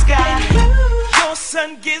my sky. Your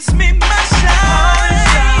sun gives me my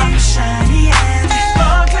shine. Shiny and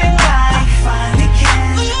sparkling light. I finally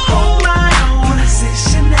can hold my own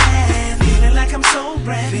position and feeling like I'm so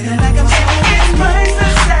brand. Feeling like I'm so brand.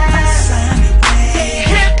 Sunny way.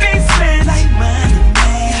 Can't be spent like money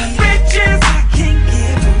made. Riches I can't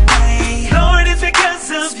give away. Lord, it's because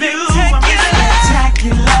of you. I'm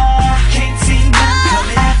spectacular. Can't see none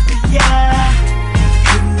coming after ya.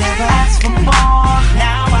 Could never ask for more.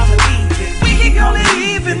 Now I believe it. We can only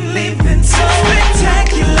even living so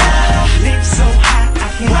spectacular. Live so high I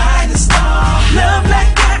can ride a star. Love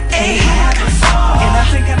like I ain't had before. And I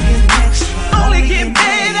think I'm getting extra. Only get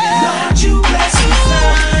better. Lord, you bless me.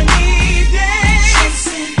 Sunny days.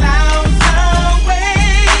 Chasing clouds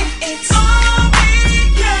away. It's all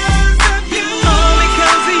because of you. All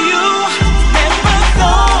because of you. Never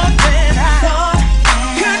thought that I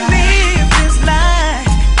could live this life.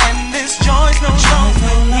 And this joy's no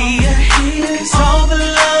longer here. Cause all the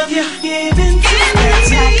love you're giving is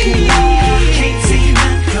spectacular. Can't see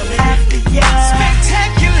none coming after ya.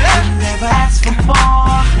 Spectacular. Never asked for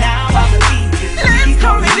more. Now I believe it. Let's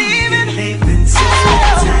go living. Living so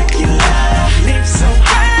spectacular. Live so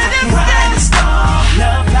high I can ride a star.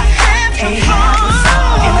 Love like I ain't had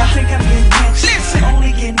before. And I think I'm getting extra.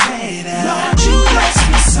 Only getting better. Lord, you bless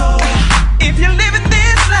me so. If you're living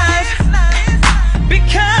this life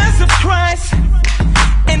because of Christ,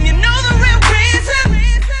 and you know the real reason,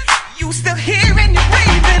 you still here and you're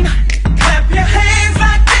breathing. Clap your hands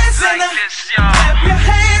like this, and clap your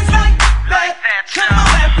hands like that. Come on,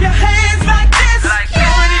 clap your hands like this.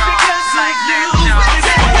 Doing it because of you.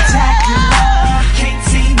 Spectacular. Can't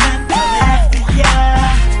see none coming after ya.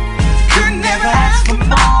 Could never ask for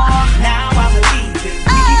more. Now I believe it.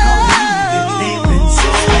 We can go living so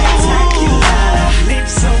spectacular. Live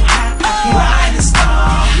so high I can ride a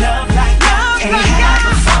star. Love like I ain't had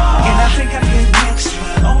before. And I think I'm getting extra.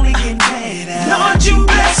 Only getting better. Lord, you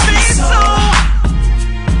bless me so.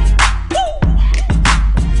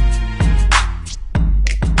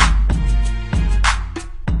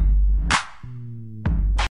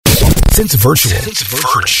 Since virtual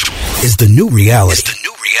is the new reality.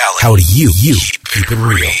 How do you keep it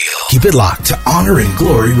real? Keep it locked to Honor and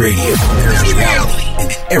Glory Radio. There's reality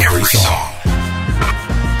in every song.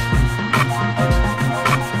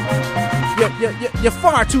 You're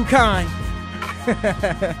far too kind.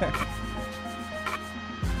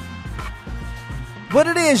 What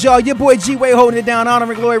it is, y'all? Your boy G-Way holding it down,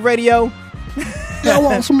 Honor and Glory Radio. Yeah, I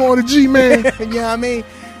want some more of the G, man. You know what I mean?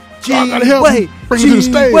 I gotta help me. Bring it to the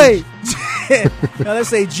stage. Wait. Now let's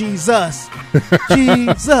say Jesus.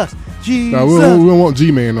 Jesus. Nah, we don't want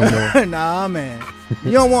G-Man no more. Nah, man.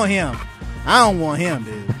 You don't want him. I don't want him,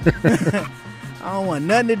 dude. I don't want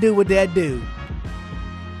nothing to do with that dude.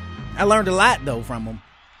 I learned a lot, though, from him.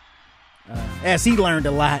 As he learned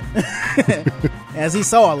a lot. As he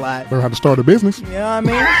saw a lot. Learn how to start a business. You know what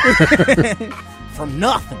I mean? From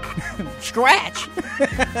nothing. Scratch.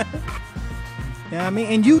 You know what I mean?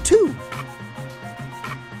 And you, too.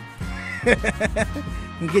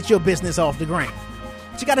 And get your business off the ground.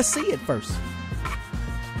 But you got to see it first.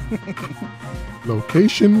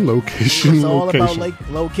 Location. It's all about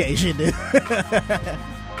location, dude.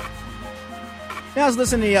 I was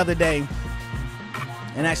listening the other day,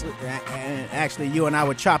 and actually, you and I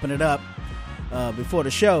were chopping it up before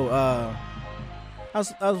the show. I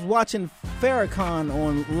was watching Farrakhan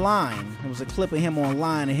online. There was a clip of him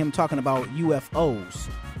online and him talking about UFOs.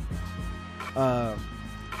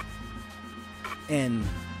 And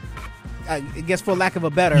I guess for lack of a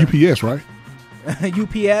better... UPS, right?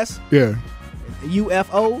 UPS? Yeah.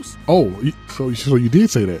 UFOs? Oh, so you did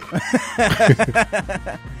say that.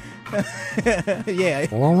 Yeah.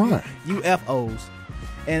 Well, all right. UFOs.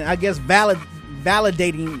 And I guess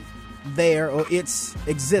validating their or its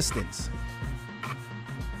existence.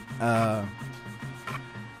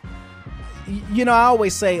 You know, I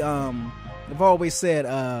always say, I've always said,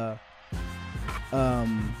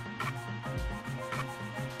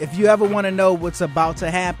 if you ever want to know what's about to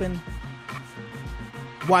happen,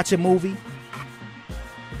 watch a movie.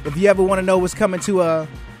 If you ever want to know what's coming on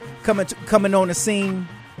the scene,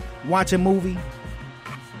 watch a movie.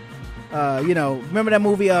 You know, remember that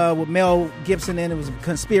movie with Mel Gibson in it? It was a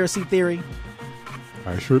conspiracy theory.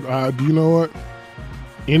 I sure. Do you know what?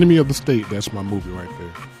 Enemy of the State. That's my movie right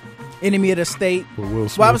there. Enemy of the State. Well,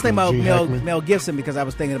 I was thinking about Mel Gibson because I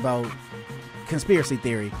was thinking about conspiracy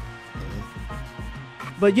theory.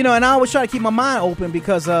 But and I always try to keep my mind open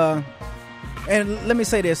because and let me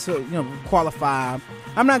say this, qualify.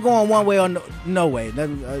 I'm not going one way or no way.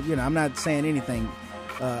 I'm not saying anything.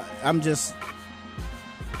 I'm just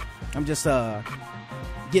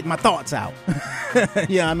getting my thoughts out.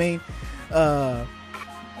 You know what I mean?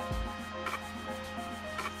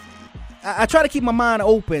 I try to keep my mind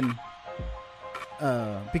open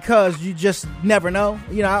because you just never know.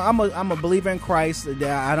 I'm a believer in Christ.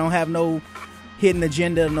 I don't have no hidden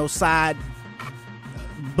agenda, no side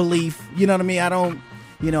belief. You know what I mean? I don't.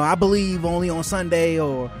 I believe only on Sunday,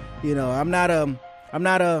 or I'm not a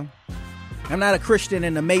Christian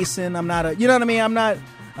and a Mason. I'm not a. You know what I mean?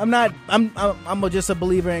 I'm just a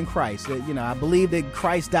believer in Christ. I believe that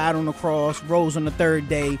Christ died on the cross, rose on the third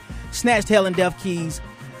day, snatched hell and death keys,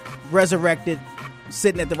 resurrected,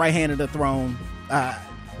 sitting at the right hand of the throne.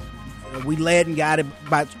 We led and guided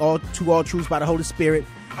by all truths by the Holy Spirit.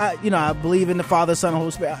 I believe in the Father, Son, and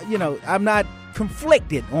Holy Spirit. I'm not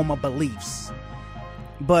conflicted on my beliefs.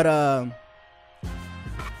 But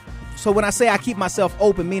so when I say I keep myself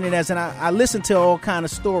open, meaning as in I listen to all kind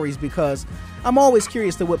of stories because I'm always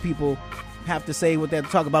curious to what people have to say, what they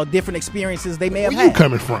talk about, different experiences they may have had. Where you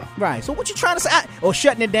coming from? Right. So what you trying to say? Or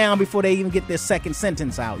shutting it down before they even get their second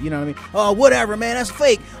sentence out. You know what I mean? Oh, whatever, man. That's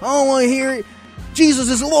fake. I don't want to hear it. Jesus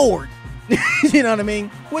is Lord. You know what I mean?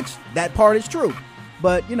 Which that part is true.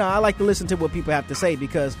 But, I like to listen to what people have to say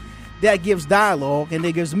because that gives dialogue and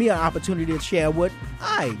it gives me an opportunity to share what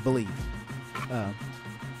I believe.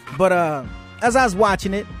 But as I was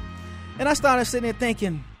watching it, and I started sitting there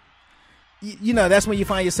thinking, that's when you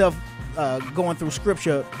find yourself going through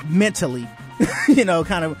scripture mentally,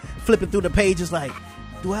 kind of flipping through the pages like,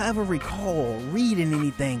 do I ever recall reading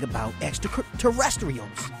anything about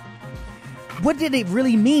extraterrestrials? What did it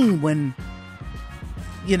really mean when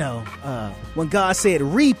God said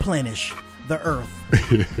replenish the earth?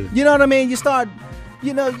 You know what I mean? You start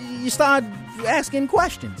asking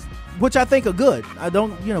questions, which I think are good.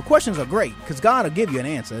 Questions are great because God will give you an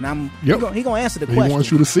answer, and He gonna answer the question. He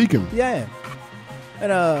wants you to seek Him. Yeah.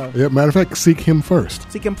 And matter of fact, seek Him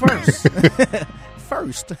first. Seek Him first.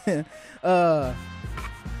 First. But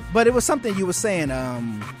it was something you were saying.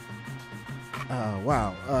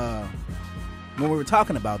 When we were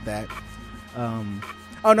talking about that.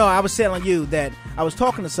 I was telling you that I was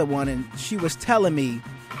talking to someone and she was telling me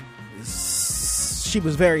she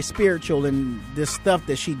was very spiritual in this stuff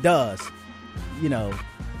that she does,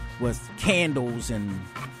 with candles and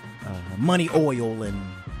money oil and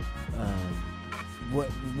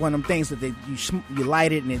one of them things that you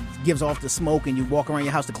light it and it gives off the smoke and you walk around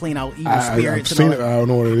your house to clean out evil spirits. I've seen it. I don't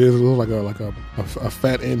know what it is. It looks like a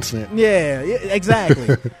fat incense. Yeah, exactly.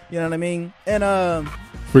 You know what I mean? And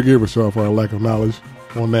forgive us all for our lack of knowledge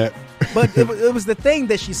on that. But it was the thing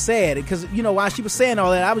that she said, because while she was saying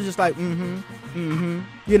all that, I was just like,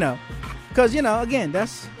 because again,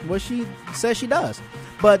 that's what she says she does.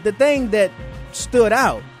 But the thing that stood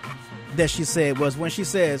out that she said was when she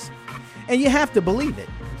says, and you have to believe it.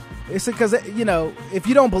 It's because if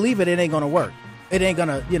you don't believe it, it ain't gonna work. It ain't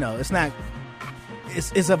gonna, it's not.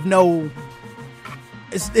 It's of no.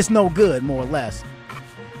 It's no good, more or less.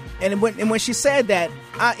 And when she said that,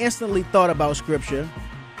 I instantly thought about scripture.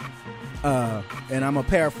 And I'm gonna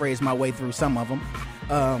paraphrase my way through some of them.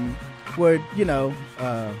 Where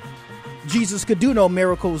Jesus could do no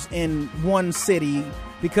miracles in one city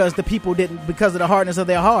because the people didn't, because of the hardness of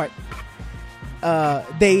their heart.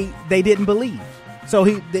 They didn't believe, so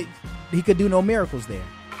he could do no miracles there,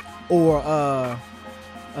 or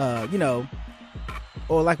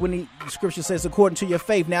or like when the scripture says according to your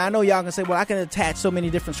faith. Now I know y'all can say, well, I can attach so many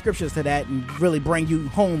different scriptures to that and really bring you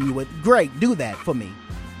home with. Great, do that for me.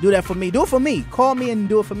 Do that for me. Do it for me. Call me and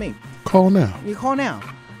do it for me. Call now. You call now.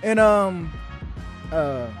 And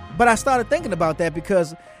but I started thinking about that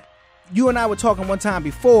because you and I were talking one time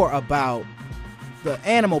before about the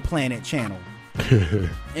Animal Planet channel.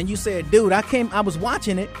 And you said, dude, I was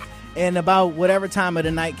watching it, and about whatever time of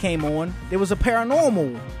the night came on, there was a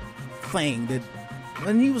paranormal thing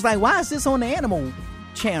and he was like, why is this on the Animal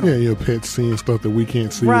Channel? Yeah, your pets seeing stuff that we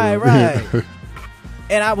can't see. Right.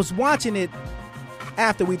 And I was watching it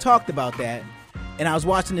after we talked about that, and I was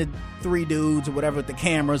watching the three dudes or whatever with the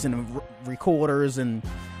cameras and the recorders and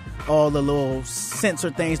all the little sensor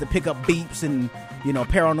things that pick up beeps and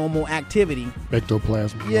paranormal activity,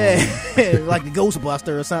 ectoplasm, like the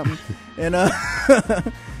Ghostbuster or something. And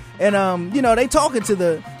they talking to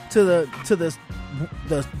the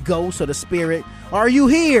ghost or the spirit. Are you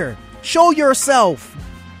here? Show yourself.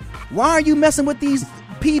 Why are you messing with these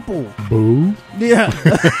people? Boo. Yeah.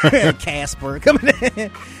 Casper coming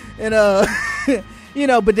in. You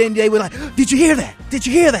know, but then they were like, did you hear that? Did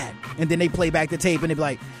you hear that? And then they play back the tape and they'd be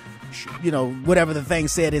like, you know, whatever the thing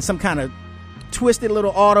said in some kind of twisted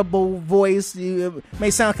little audible voice. It may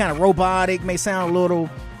sound kind of robotic, may sound a little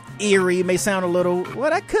eerie, may sound a little,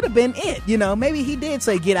 well, that could have been it. You know, maybe he did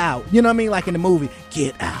say get out. You know what I mean? Like in the movie,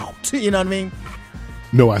 get out. You know what I mean?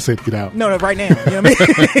 No, I said get out. No, right now. You know what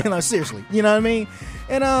I mean? No, seriously. You know what I mean?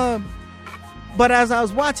 And, but as I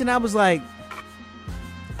was watching, I was like,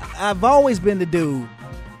 I've always been the dude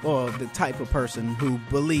or the type of person who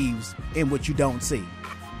believes in what you don't see.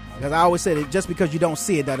 Because I always said it, just because you don't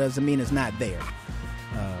see it, that doesn't mean it's not there.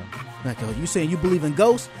 Like, oh, you saying you believe in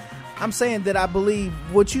ghosts? I'm saying that I believe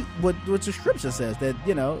what the scripture says, that,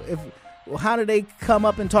 you know, how did they come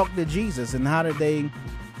up and talk to Jesus, and how did they,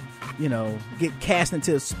 you know, get cast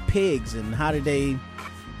into pigs, and how did they,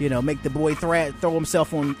 you know, make the boy throw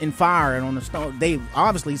himself in fire and on the stone? They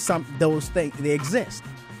obviously, those things, they exist.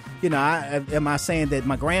 You know, am I saying that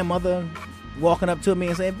my grandmother walking up to me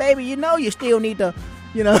and saying, baby, you know, you still need to,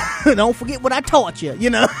 you know, don't forget what I taught you,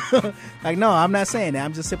 you know? Like, no, I'm not saying that.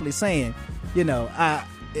 I'm just simply saying, you know, I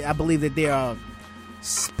believe that there are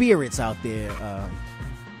spirits out there,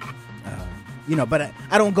 you know, but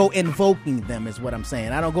I don't go invoking them is what I'm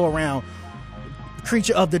saying. I don't go around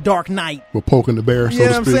creature of the dark night. We're poking the bear, so you know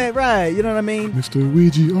to what I'm speak. saying? Right. You know what I mean? Mr.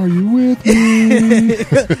 Ouija, are you with me?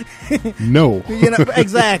 No. You know,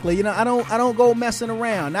 exactly. You know, I don't go messing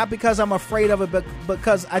around. Not because I'm afraid of it, but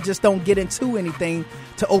because I just don't get into anything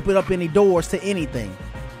to open up any doors to anything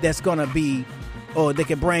that's going to be, or they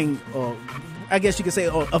can bring, or I guess you could say,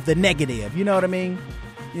 of the negative. You know what I mean?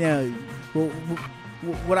 You know,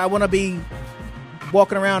 would I want to be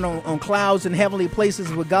walking around on clouds in heavenly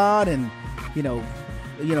places with God, and you know,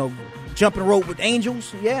 jumping rope with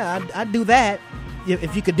angels? Yeah, I'd do that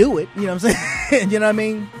if you could do it. You know what I'm saying? You know what I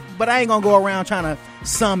mean? But I ain't gonna go around trying to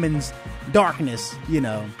summon darkness, you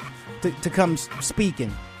know, to come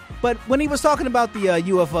speaking. But when he was talking about the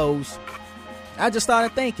UFOs, I just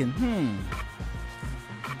started thinking,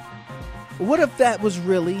 what if that was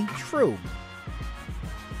really true?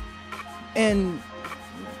 And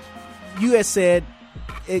you had said,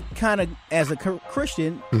 it kind of, as a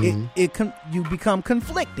Christian, you become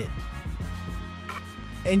conflicted.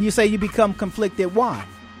 And you say you become conflicted. Why?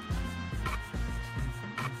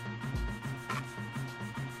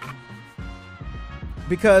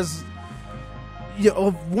 Because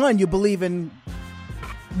one, you believe in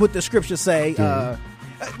what the scriptures say.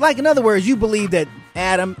 Like, in other words, you believe that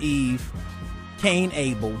Adam, Eve, Cain,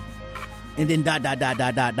 Abel, and then ...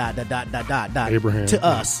 Abraham to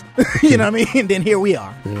us. You know what I mean? And then here we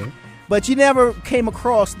are. Yeah. But you never came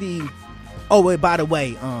across the, oh, wait, by the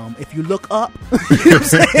way, if you look up, you know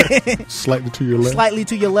what I'm saying? Slightly to your left. Slightly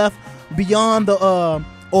to your left, beyond the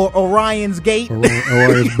or Orion's gate.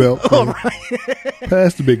 Orion's belt.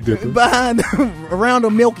 Past the Big Dipper. Behind, around the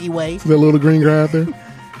Milky Way. That little green guy out there?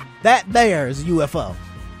 That there is a UFO.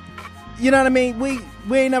 You know what I mean? We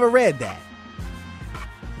ain't never read that.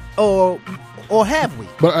 Or have we?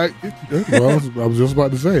 But I was just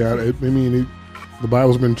about to say, I mean, the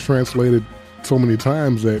Bible's been translated so many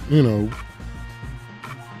times that, you know,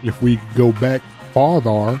 if we go back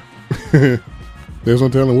farther, there's no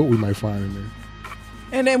telling what we might find in there.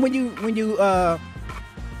 And then when you the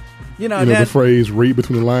phrase "read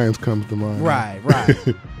between the lines" comes to mind. Right.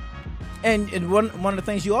 and one of the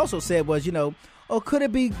things you also said was, you know, could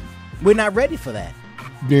it be we're not ready for that?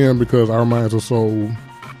 Yeah, because our minds are so,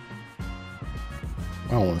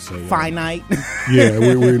 I don't want to say finite. Yeah,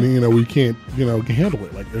 we can't handle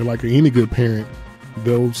it. Like any good parent,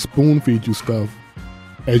 they'll spoon feed you stuff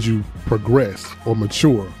as you progress or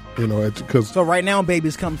mature. You know, so right now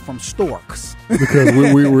babies come from storks because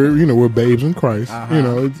we're babes in Christ. You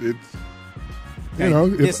know,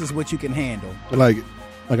 this is what you can handle. Like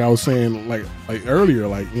I was saying, like earlier,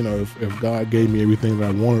 you know, if God gave me everything that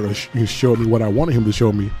I wanted, or He showed me what I wanted Him to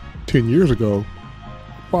show me 10 years ago,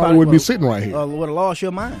 probably wouldn't be sitting right here. Would have lost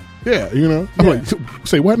your mind. Yeah, you know. I'm like,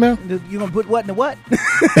 say what now? You gonna put what in the what?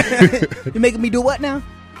 You making me do what now?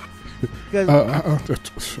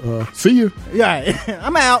 See you. Yeah,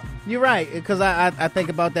 I'm out. You're right, because I think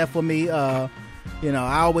about that for me. You know,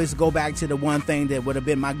 I always go back to the one thing that would have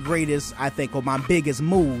been my greatest, I think, or my biggest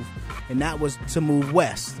move, and that was to move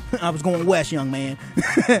west. I was going west, young man.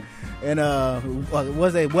 And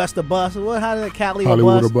was it west of bus? How did it, Cali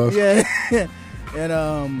Hollywood or bus? Yeah.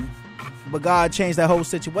 And but God changed that whole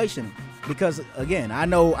situation, because again, I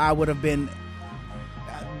know I would have been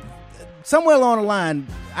somewhere along the line,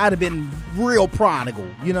 I'd have been real prodigal.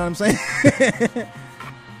 You know what I'm saying?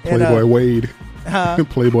 Playboy Wade.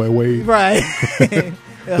 Playboy Wade. Right. the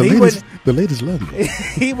The ladies love me.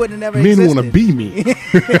 He would have never Men existed. want to be me.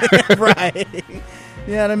 Right.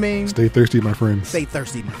 You know what I mean? Stay thirsty, my friends. Stay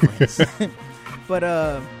thirsty, my friends. But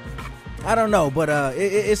I don't know. But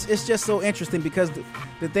it's just so interesting because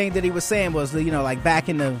the thing that he was saying was, you know, like back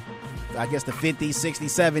in the, I guess the 50s, 60s,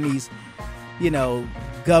 70s, you know,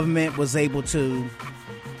 government was able to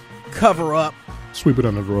cover up, Sweep it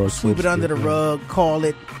under the rug. sweep it under the rug, call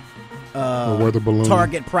it Or weather balloon.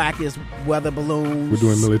 target practice, weather balloons. We're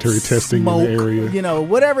doing military testing smoke, in the area. You know,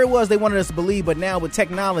 whatever it was they wanted us to believe. But now with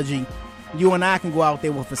technology, you and I can go out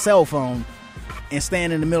there with a cell phone and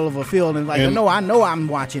stand in the middle of a field and And- I know I'm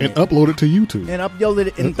watching And it. upload it to YouTube. And upload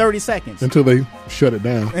it in 30 seconds. Until they shut it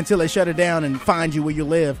down. Until they shut it down and find you where you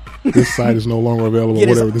live. This site is no longer available. Get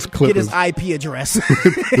his- Whatever this clip get his is. IP address.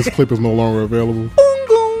 This clip is no longer available.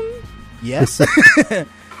 Yes.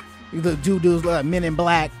 The dudes like Men in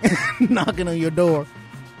Black knocking on your door.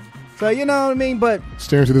 So you know what I mean? But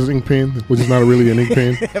Staring to this ink pen, which is not really an ink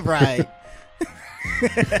pen. right.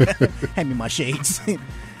 Hand me my shades.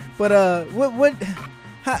 But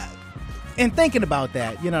and thinking about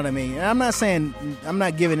that, you know what I mean? And I'm not saying, I'm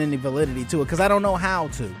not giving any validity to it because I don't know how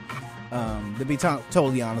to be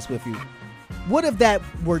totally honest with you. What if that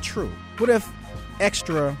were true? What if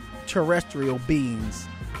extraterrestrial beings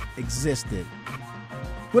existed?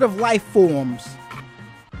 What if life forms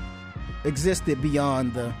existed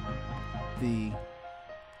beyond the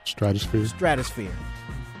Stratosphere.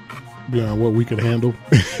 Beyond what we could handle.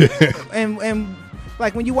 and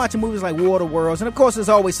like when you watch movies like Water Worlds, and of course there's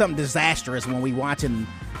always something disastrous when we watching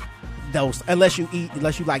those, unless you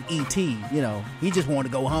like E.T., you know, he just wanted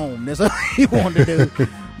to go home. That's what he wanted to do.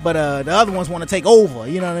 But the other ones want to take over,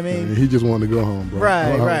 you know what I mean? Yeah, he just wanted to go home, bro.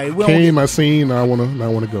 Right. I seen, now I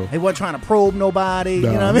want to go. He wasn't trying to probe nobody, you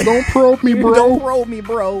know what I mean? Don't probe me, bro. Don't probe me,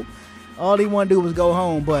 bro. All he wanted to do was go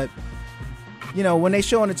home, but you know, when they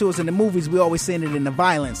showing it to us in the movies, we always seeing it in the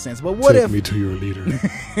violent sense. But what Take if me to your leader.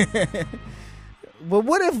 But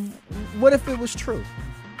what if it was true?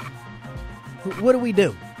 What do we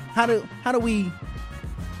do? How do we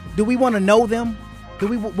want to know them?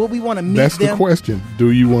 Will we want to meet That's them? the question.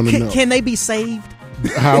 Do you want to know? Can they be saved?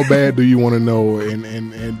 How bad do you want to know?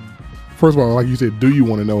 And first of all, like you said, do you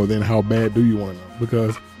want to know? Then how bad do you want to know?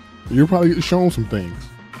 Because you're probably shown some things,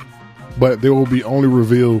 but they will be only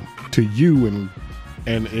revealed to you.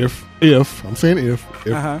 And if I'm saying if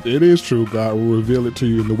it is true, God will reveal it to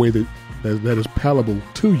you in the way that is palatable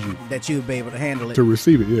to you. That you'll be able to handle it. To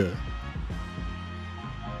receive it, yeah.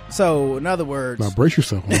 So, in other words... Now, brace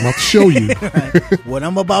yourself. I'm about to show you. Right. What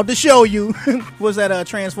I'm about to show you. What's that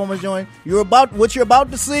Transformers joint? What you're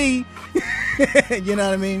about to see. You know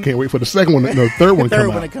what I mean? Can't wait for the second one, the third one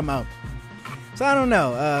to come out. So, I don't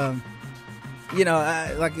know. You know,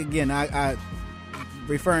 I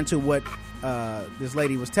referring to what this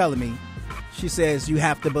lady was telling me, she says you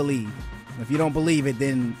have to believe. If you don't believe it,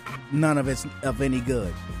 then none of it's of any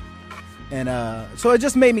good. And so it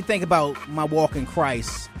just made me think about my walk in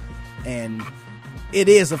Christ. And it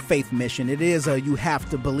is a faith mission. It is you have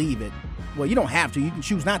to believe it. Well, you don't have to. You can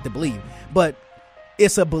choose not to believe. But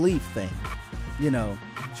it's a belief thing. You know,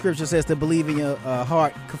 Scripture says to believe in your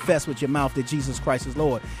heart, confess with your mouth that Jesus Christ is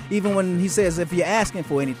Lord. Even when he says if you're asking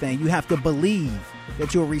for anything, you have to believe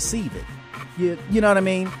that you'll receive it. You know what I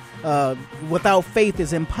mean? Without faith,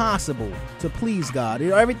 it's impossible to please God. You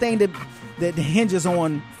know, everything that hinges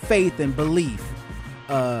on faith and belief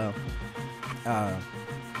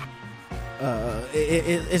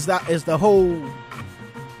is the whole,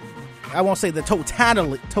 I won't say the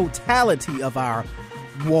totality of our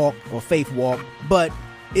walk or faith walk, but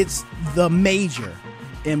it's the major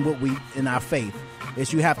in our faith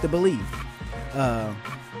is you have to believe.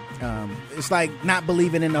 It's like not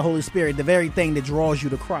believing in the Holy Spirit, the very thing that draws you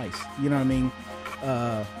to Christ. You know what I mean?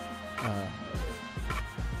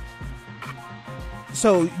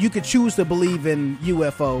 So you could choose to believe in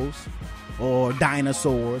UFOs or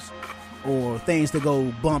dinosaurs or things that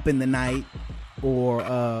go bump in the night or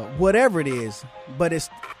whatever it is, but it's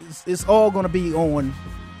all going to be on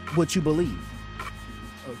what you believe,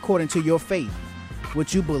 according to your faith,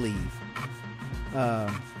 what you believe.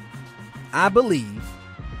 I believe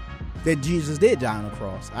that Jesus did die on the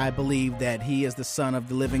cross. I believe that he is the Son of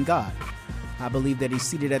the living God. I believe that he's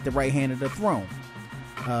seated at the right hand of the throne.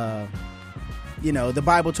 You know, the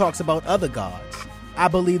Bible talks about other gods. I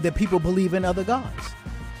believe that people believe in other gods.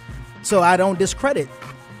 So I don't discredit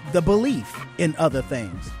the belief in other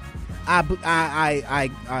things. I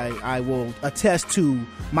will attest to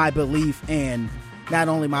my belief, and not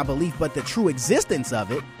only my belief, but the true existence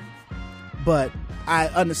of it. But I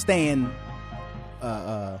understand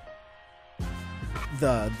the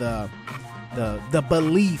the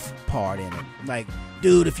belief part in it. Like,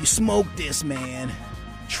 dude, if you smoke this, man,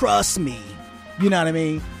 trust me. You know what I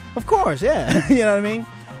mean? Of course, yeah. You know what I mean?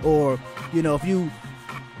 Or, you know, if you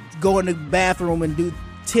go in the bathroom and do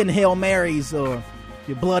 10 Hail Marys or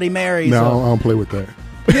your Bloody Marys. No, I don't play with that.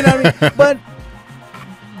 You know what I mean? But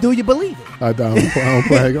do you believe it? I don't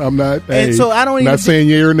play. I'm not. And so I don't even not saying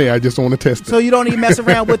yeah or nay. I just want to test it. So you don't even mess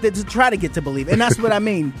around with it to try to get to believe it. And that's what I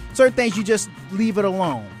mean. Certain things you just leave it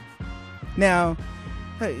alone. Now,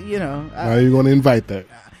 you know. How are you going to invite that?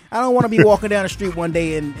 I don't want to be walking down the street one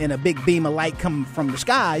day and a big beam of light coming from the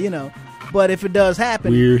sky, you know. But if it does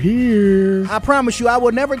happen, we're here. I promise you, I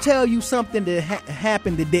will never tell you something that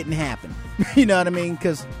happened that didn't happen. You know what I mean?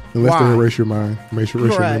 Because unless they erase your mind, erase your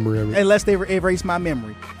memory of it. Unless they erase my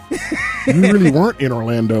memory. You really weren't in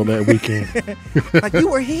Orlando that weekend. Like, you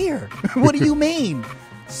were here. What do you mean?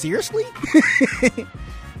 Seriously?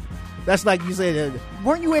 That's like you said,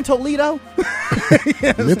 weren't you in Toledo?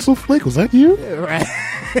 Mental Flick, was that you? Right.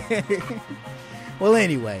 Well,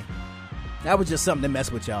 anyway, that was just something to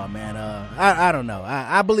mess with y'all, man. I don't know.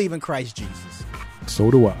 I believe in Christ Jesus. So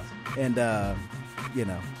do I. And, you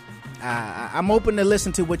know, I'm open to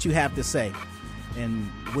listen to what you have to say and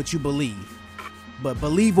what you believe. But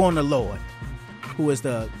believe on the Lord, who is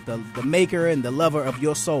the maker and the lover of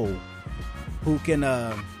your soul, who can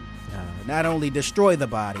not only destroy the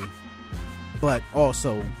body, but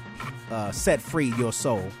also set free your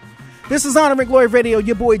soul. This is Honor and Glory Radio,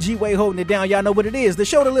 your boy G-Way holding it down. Y'all know what it is. The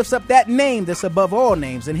show that lifts up that name that's above all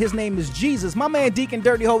names, and his name is Jesus. My man Deacon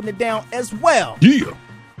Dirty holding it down as well. Yeah.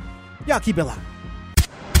 Y'all keep it locked.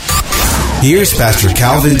 Here's Pastor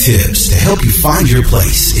Calvin Tibbs to help you find your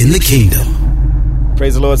place in the kingdom.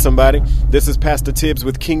 Praise the Lord, somebody. This is Pastor Tibbs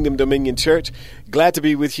with Kingdom Dominion Church. Glad to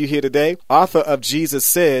be with you here today. Author of Jesus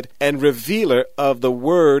Said and revealer of the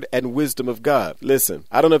word and wisdom of God. Listen,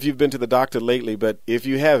 I don't know if you've been to the doctor lately, but if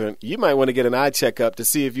you haven't, you might want to get an eye checkup to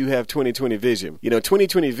see if you have 20/20 vision. You know,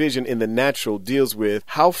 20/20 vision in the natural deals with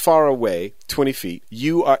how far away, 20 feet,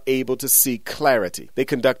 you are able to see clarity. They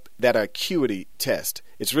conduct that acuity test.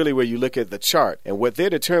 It's really where you look at the chart, and what they're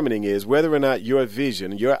determining is whether or not your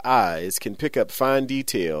vision, your eyes, can pick up fine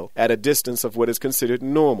detail at a distance of what is considered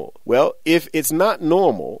normal. Well, if it's not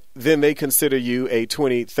normal, then they consider you a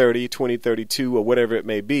 20/30, 20/32, or whatever it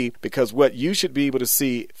may be, because what you should be able to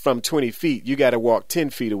see from 20 feet, you got to walk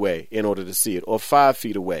 10 feet away in order to see it, or 5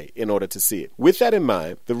 feet away in order to see it. With that in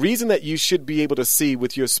mind, the reason that you should be able to see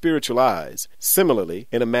with your spiritual eyes, similarly,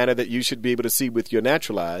 in a manner that you should be able to see with your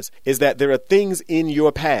natural eyes, is that there are things in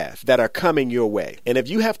your path that are coming your way. And if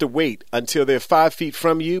you have to wait until they're 5 feet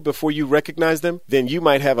from you before you recognize them, then you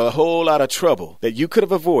might have a whole lot of trouble that you could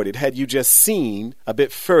have avoided had you just seen a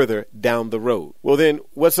bit further down the road. Well, then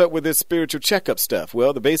what's up with this spiritual checkup stuff?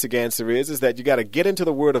 Well, the basic answer is that you got to get into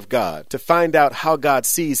the Word of God to find out how God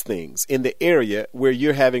sees things in the area where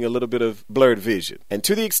you're having a little bit of blurred vision. And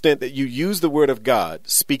to the extent that you use the Word of God,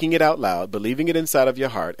 speaking it out loud, believing it inside of your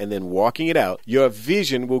heart, and then walking it out, your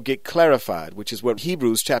vision will get clarified, which is what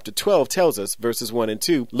Hebrews chapter 12 tells us, verses 1 and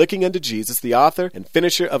 2, looking unto Jesus, the author and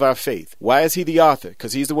finisher of our faith. Why is he the author?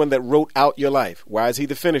 Because he's the one that wrote out your life. Why is he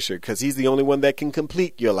the finisher? Because he's the only one that can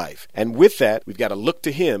complete your life. And with that, we've got to look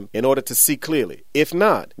to him in order to see clearly. If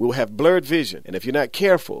not, we'll have blurred vision. And if you're not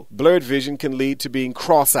careful, blurred vision can lead to being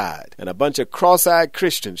cross-eyed. And a bunch of cross-eyed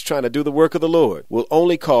Christians trying to do the work of the Lord will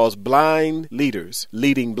only cause blind leaders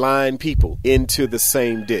leading blind people into the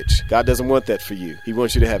same ditch. God doesn't want that for you. He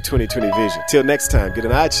wants you to have 20/20 vision. Till next time, get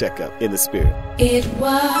an eye checkup in the spirit. It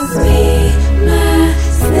was me,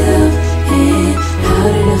 myself, and how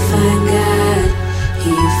did I find God?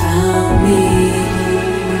 He found me.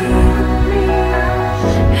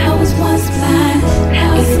 I was once blind,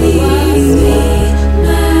 now I see. Me,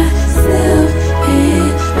 myself,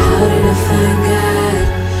 and how did I find God?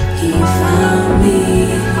 He found me.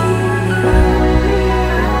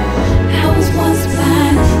 I was once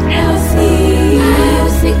blind, now I see. I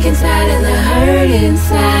was sick and tired of the hurt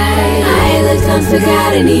inside. I looked unto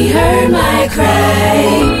God and he heard my cry.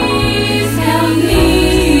 Please help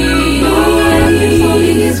me. No weapon formed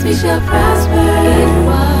against me shall prosper. It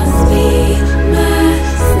was me,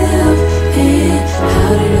 myself, and how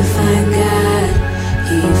did I find God?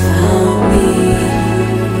 He found me.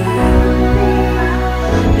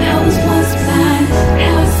 I was once blind,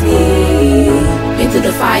 now I see. Been through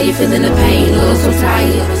the fire, feeling the pain, Lord, so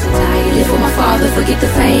tired, live for my Father, forget the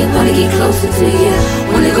fame, wanna get closer to you.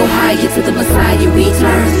 Wanna go higher to the Messiah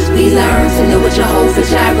return. We learn to know what Jehovah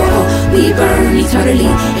Jireh. We burn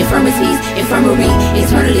eternally, infirmities, infirmary,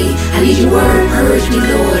 eternally. I need your word, purge me,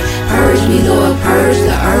 Lord. Purge me, Lord, purge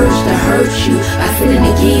the urge to hurt you by sinning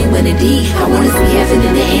again when indeed I wanna see heaven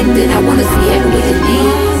in the end, and I wanna see heaven with the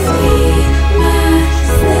need.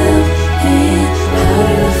 Myself and how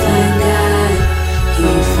to find God, He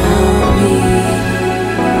found me.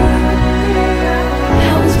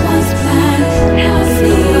 I was once blind, now I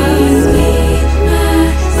see.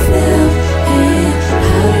 Myself and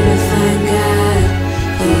how to find God,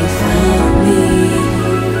 He found me.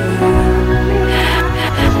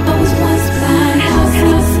 I was once blind, now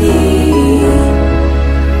I see.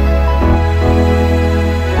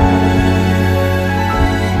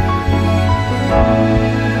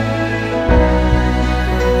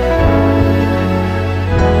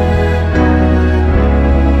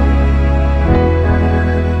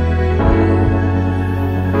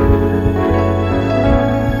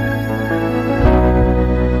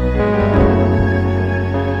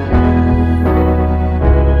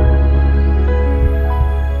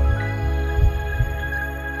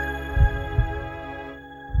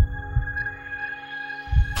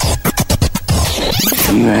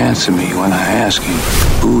 You answer me when I ask you,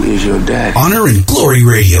 who is your daddy? Honor and Glory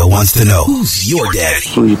Radio wants to know, who's your daddy?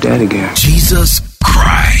 Who your daddy, Gary? Jesus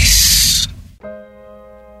Christ.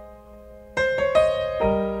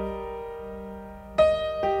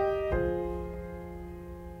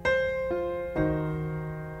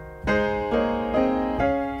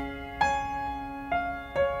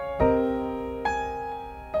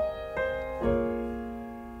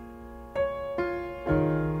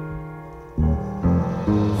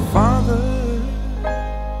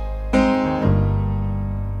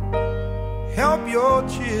 Help your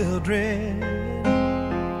children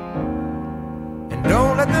and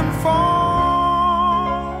don't let them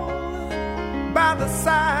fall by the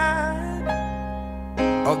side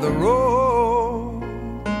of the road.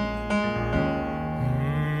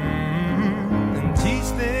 And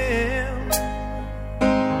teach them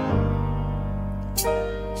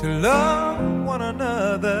to love one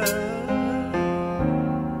another,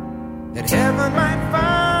 that heaven might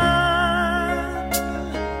find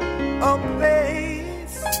a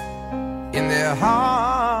place in their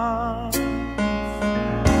hearts.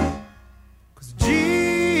 'Cause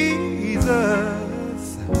Jesus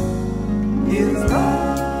is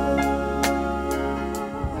love.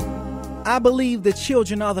 I believe the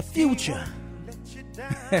children are the future.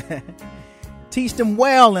 Teach them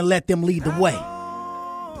well and let them lead the way.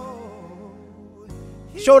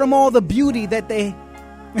 Show them all the beauty that they...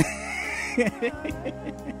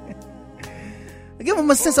 Give them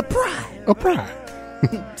a sense of pride. A pride.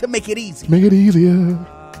 To make it easy. Make it easier.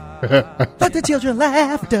 Let the children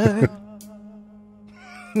laughter.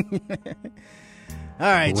 All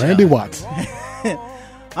right, Randy y'all. Watts.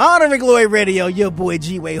 Honor and Glory Radio, your boy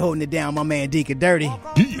G-Way holding it down, my man Deacon Dirty.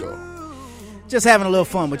 Yeah. Just having a little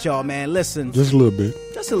fun with y'all, man. Listen. Just a little bit.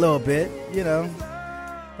 Just a little bit, you know.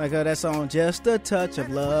 Like that song, Just a Touch of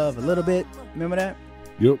Love, a little bit. Remember that?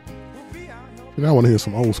 Yep. And I want to hear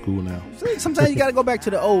some old school now. Sometimes you got to go back to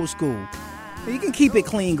the old school. You can keep it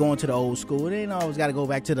clean going to the old school. It ain't always got to go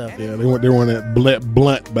back to the... Yeah, they want that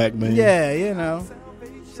blunt back then. Yeah, you know.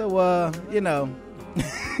 So, you know...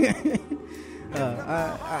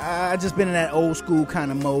 I just been in that old school kind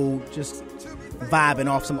of mode, just vibing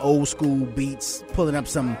off some old school beats, pulling up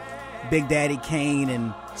some Big Daddy Kane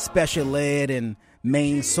and Special Ed and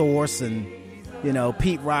Main Source and, you know,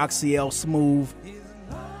 Pete Rock, CL Smooth.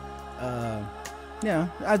 Yeah,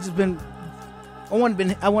 I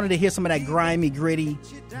wanted to hear some of that grimy, gritty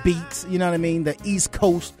beats. You know what I mean? The East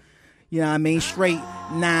Coast. You know what I mean? Straight.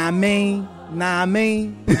 Nah, I mean.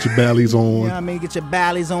 Get your ballies on. You know what I mean? Get your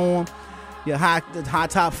ballies on. Your high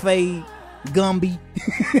top fade, Gumby.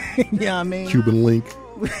 You know what I mean? Cuban link.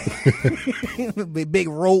 Big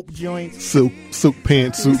rope joints. Silk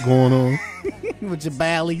pantsuit going on. With your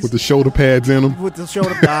ballies. With the shoulder pads in them. With the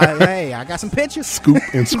shoulder pads. Hey, I got some pictures. Scoop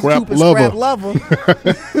and scrap Scoop and lover.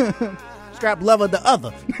 Scrap lover the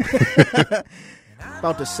other.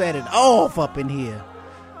 About to set it off up in here.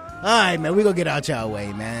 All right, man, we gonna get out y'all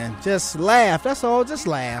way, man. Just laugh. That's all. Just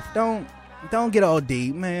laugh. Don't get all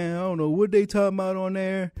deep, man. I don't know what they talking about on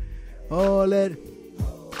there. All that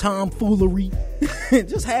tomfoolery.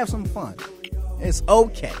 Just have some fun. It's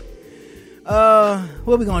okay.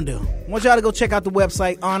 What we gonna do? I want y'all to go check out the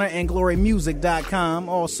website honorandglorymusic.com.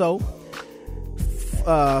 Also,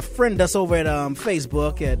 friend us over at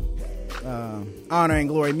Facebook at Honor and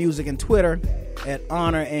Glory Music, and Twitter at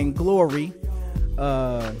Honor and Glory.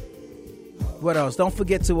 What else? Don't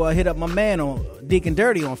forget to hit up my man on Deacon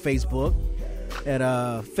Dirty on Facebook at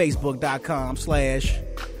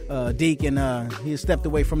facebook.com/Deacon. He stepped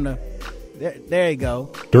away from the. There you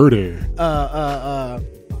go. Dirty.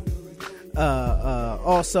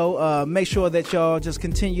 Also, make sure that y'all just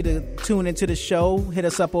continue to tune into the show. Hit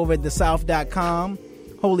us up over at thesouth.com,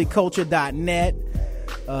 holyculture.net.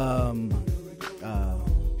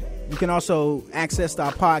 You can also access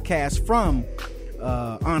our podcast from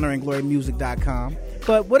honorandglorymusic.com.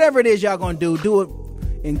 But whatever it is y'all gonna do it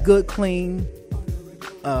in good, clean,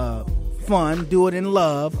 fun. Do it in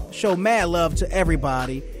love. Show mad love to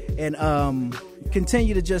everybody, and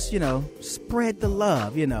continue to just spread the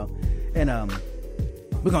love. And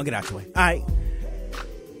we're gonna get out your way. All right.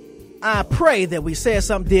 I pray that we said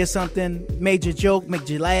something, did something, made you joke, made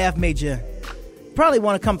you laugh, made you probably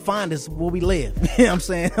want to come find us where we live. You know what I'm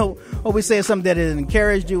saying? Or we said something that has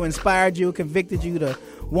encouraged you, inspired you, convicted you to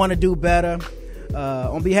want to do better.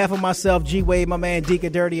 On behalf of myself, G Wade, my man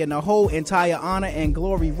Deacon Dirty, and the whole entire Honor and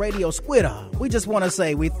Glory Radio Squitter, we just want to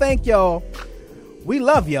say we thank y'all. We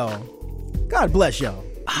love y'all. God bless y'all.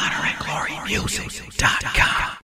 HonorandGloryMusic.com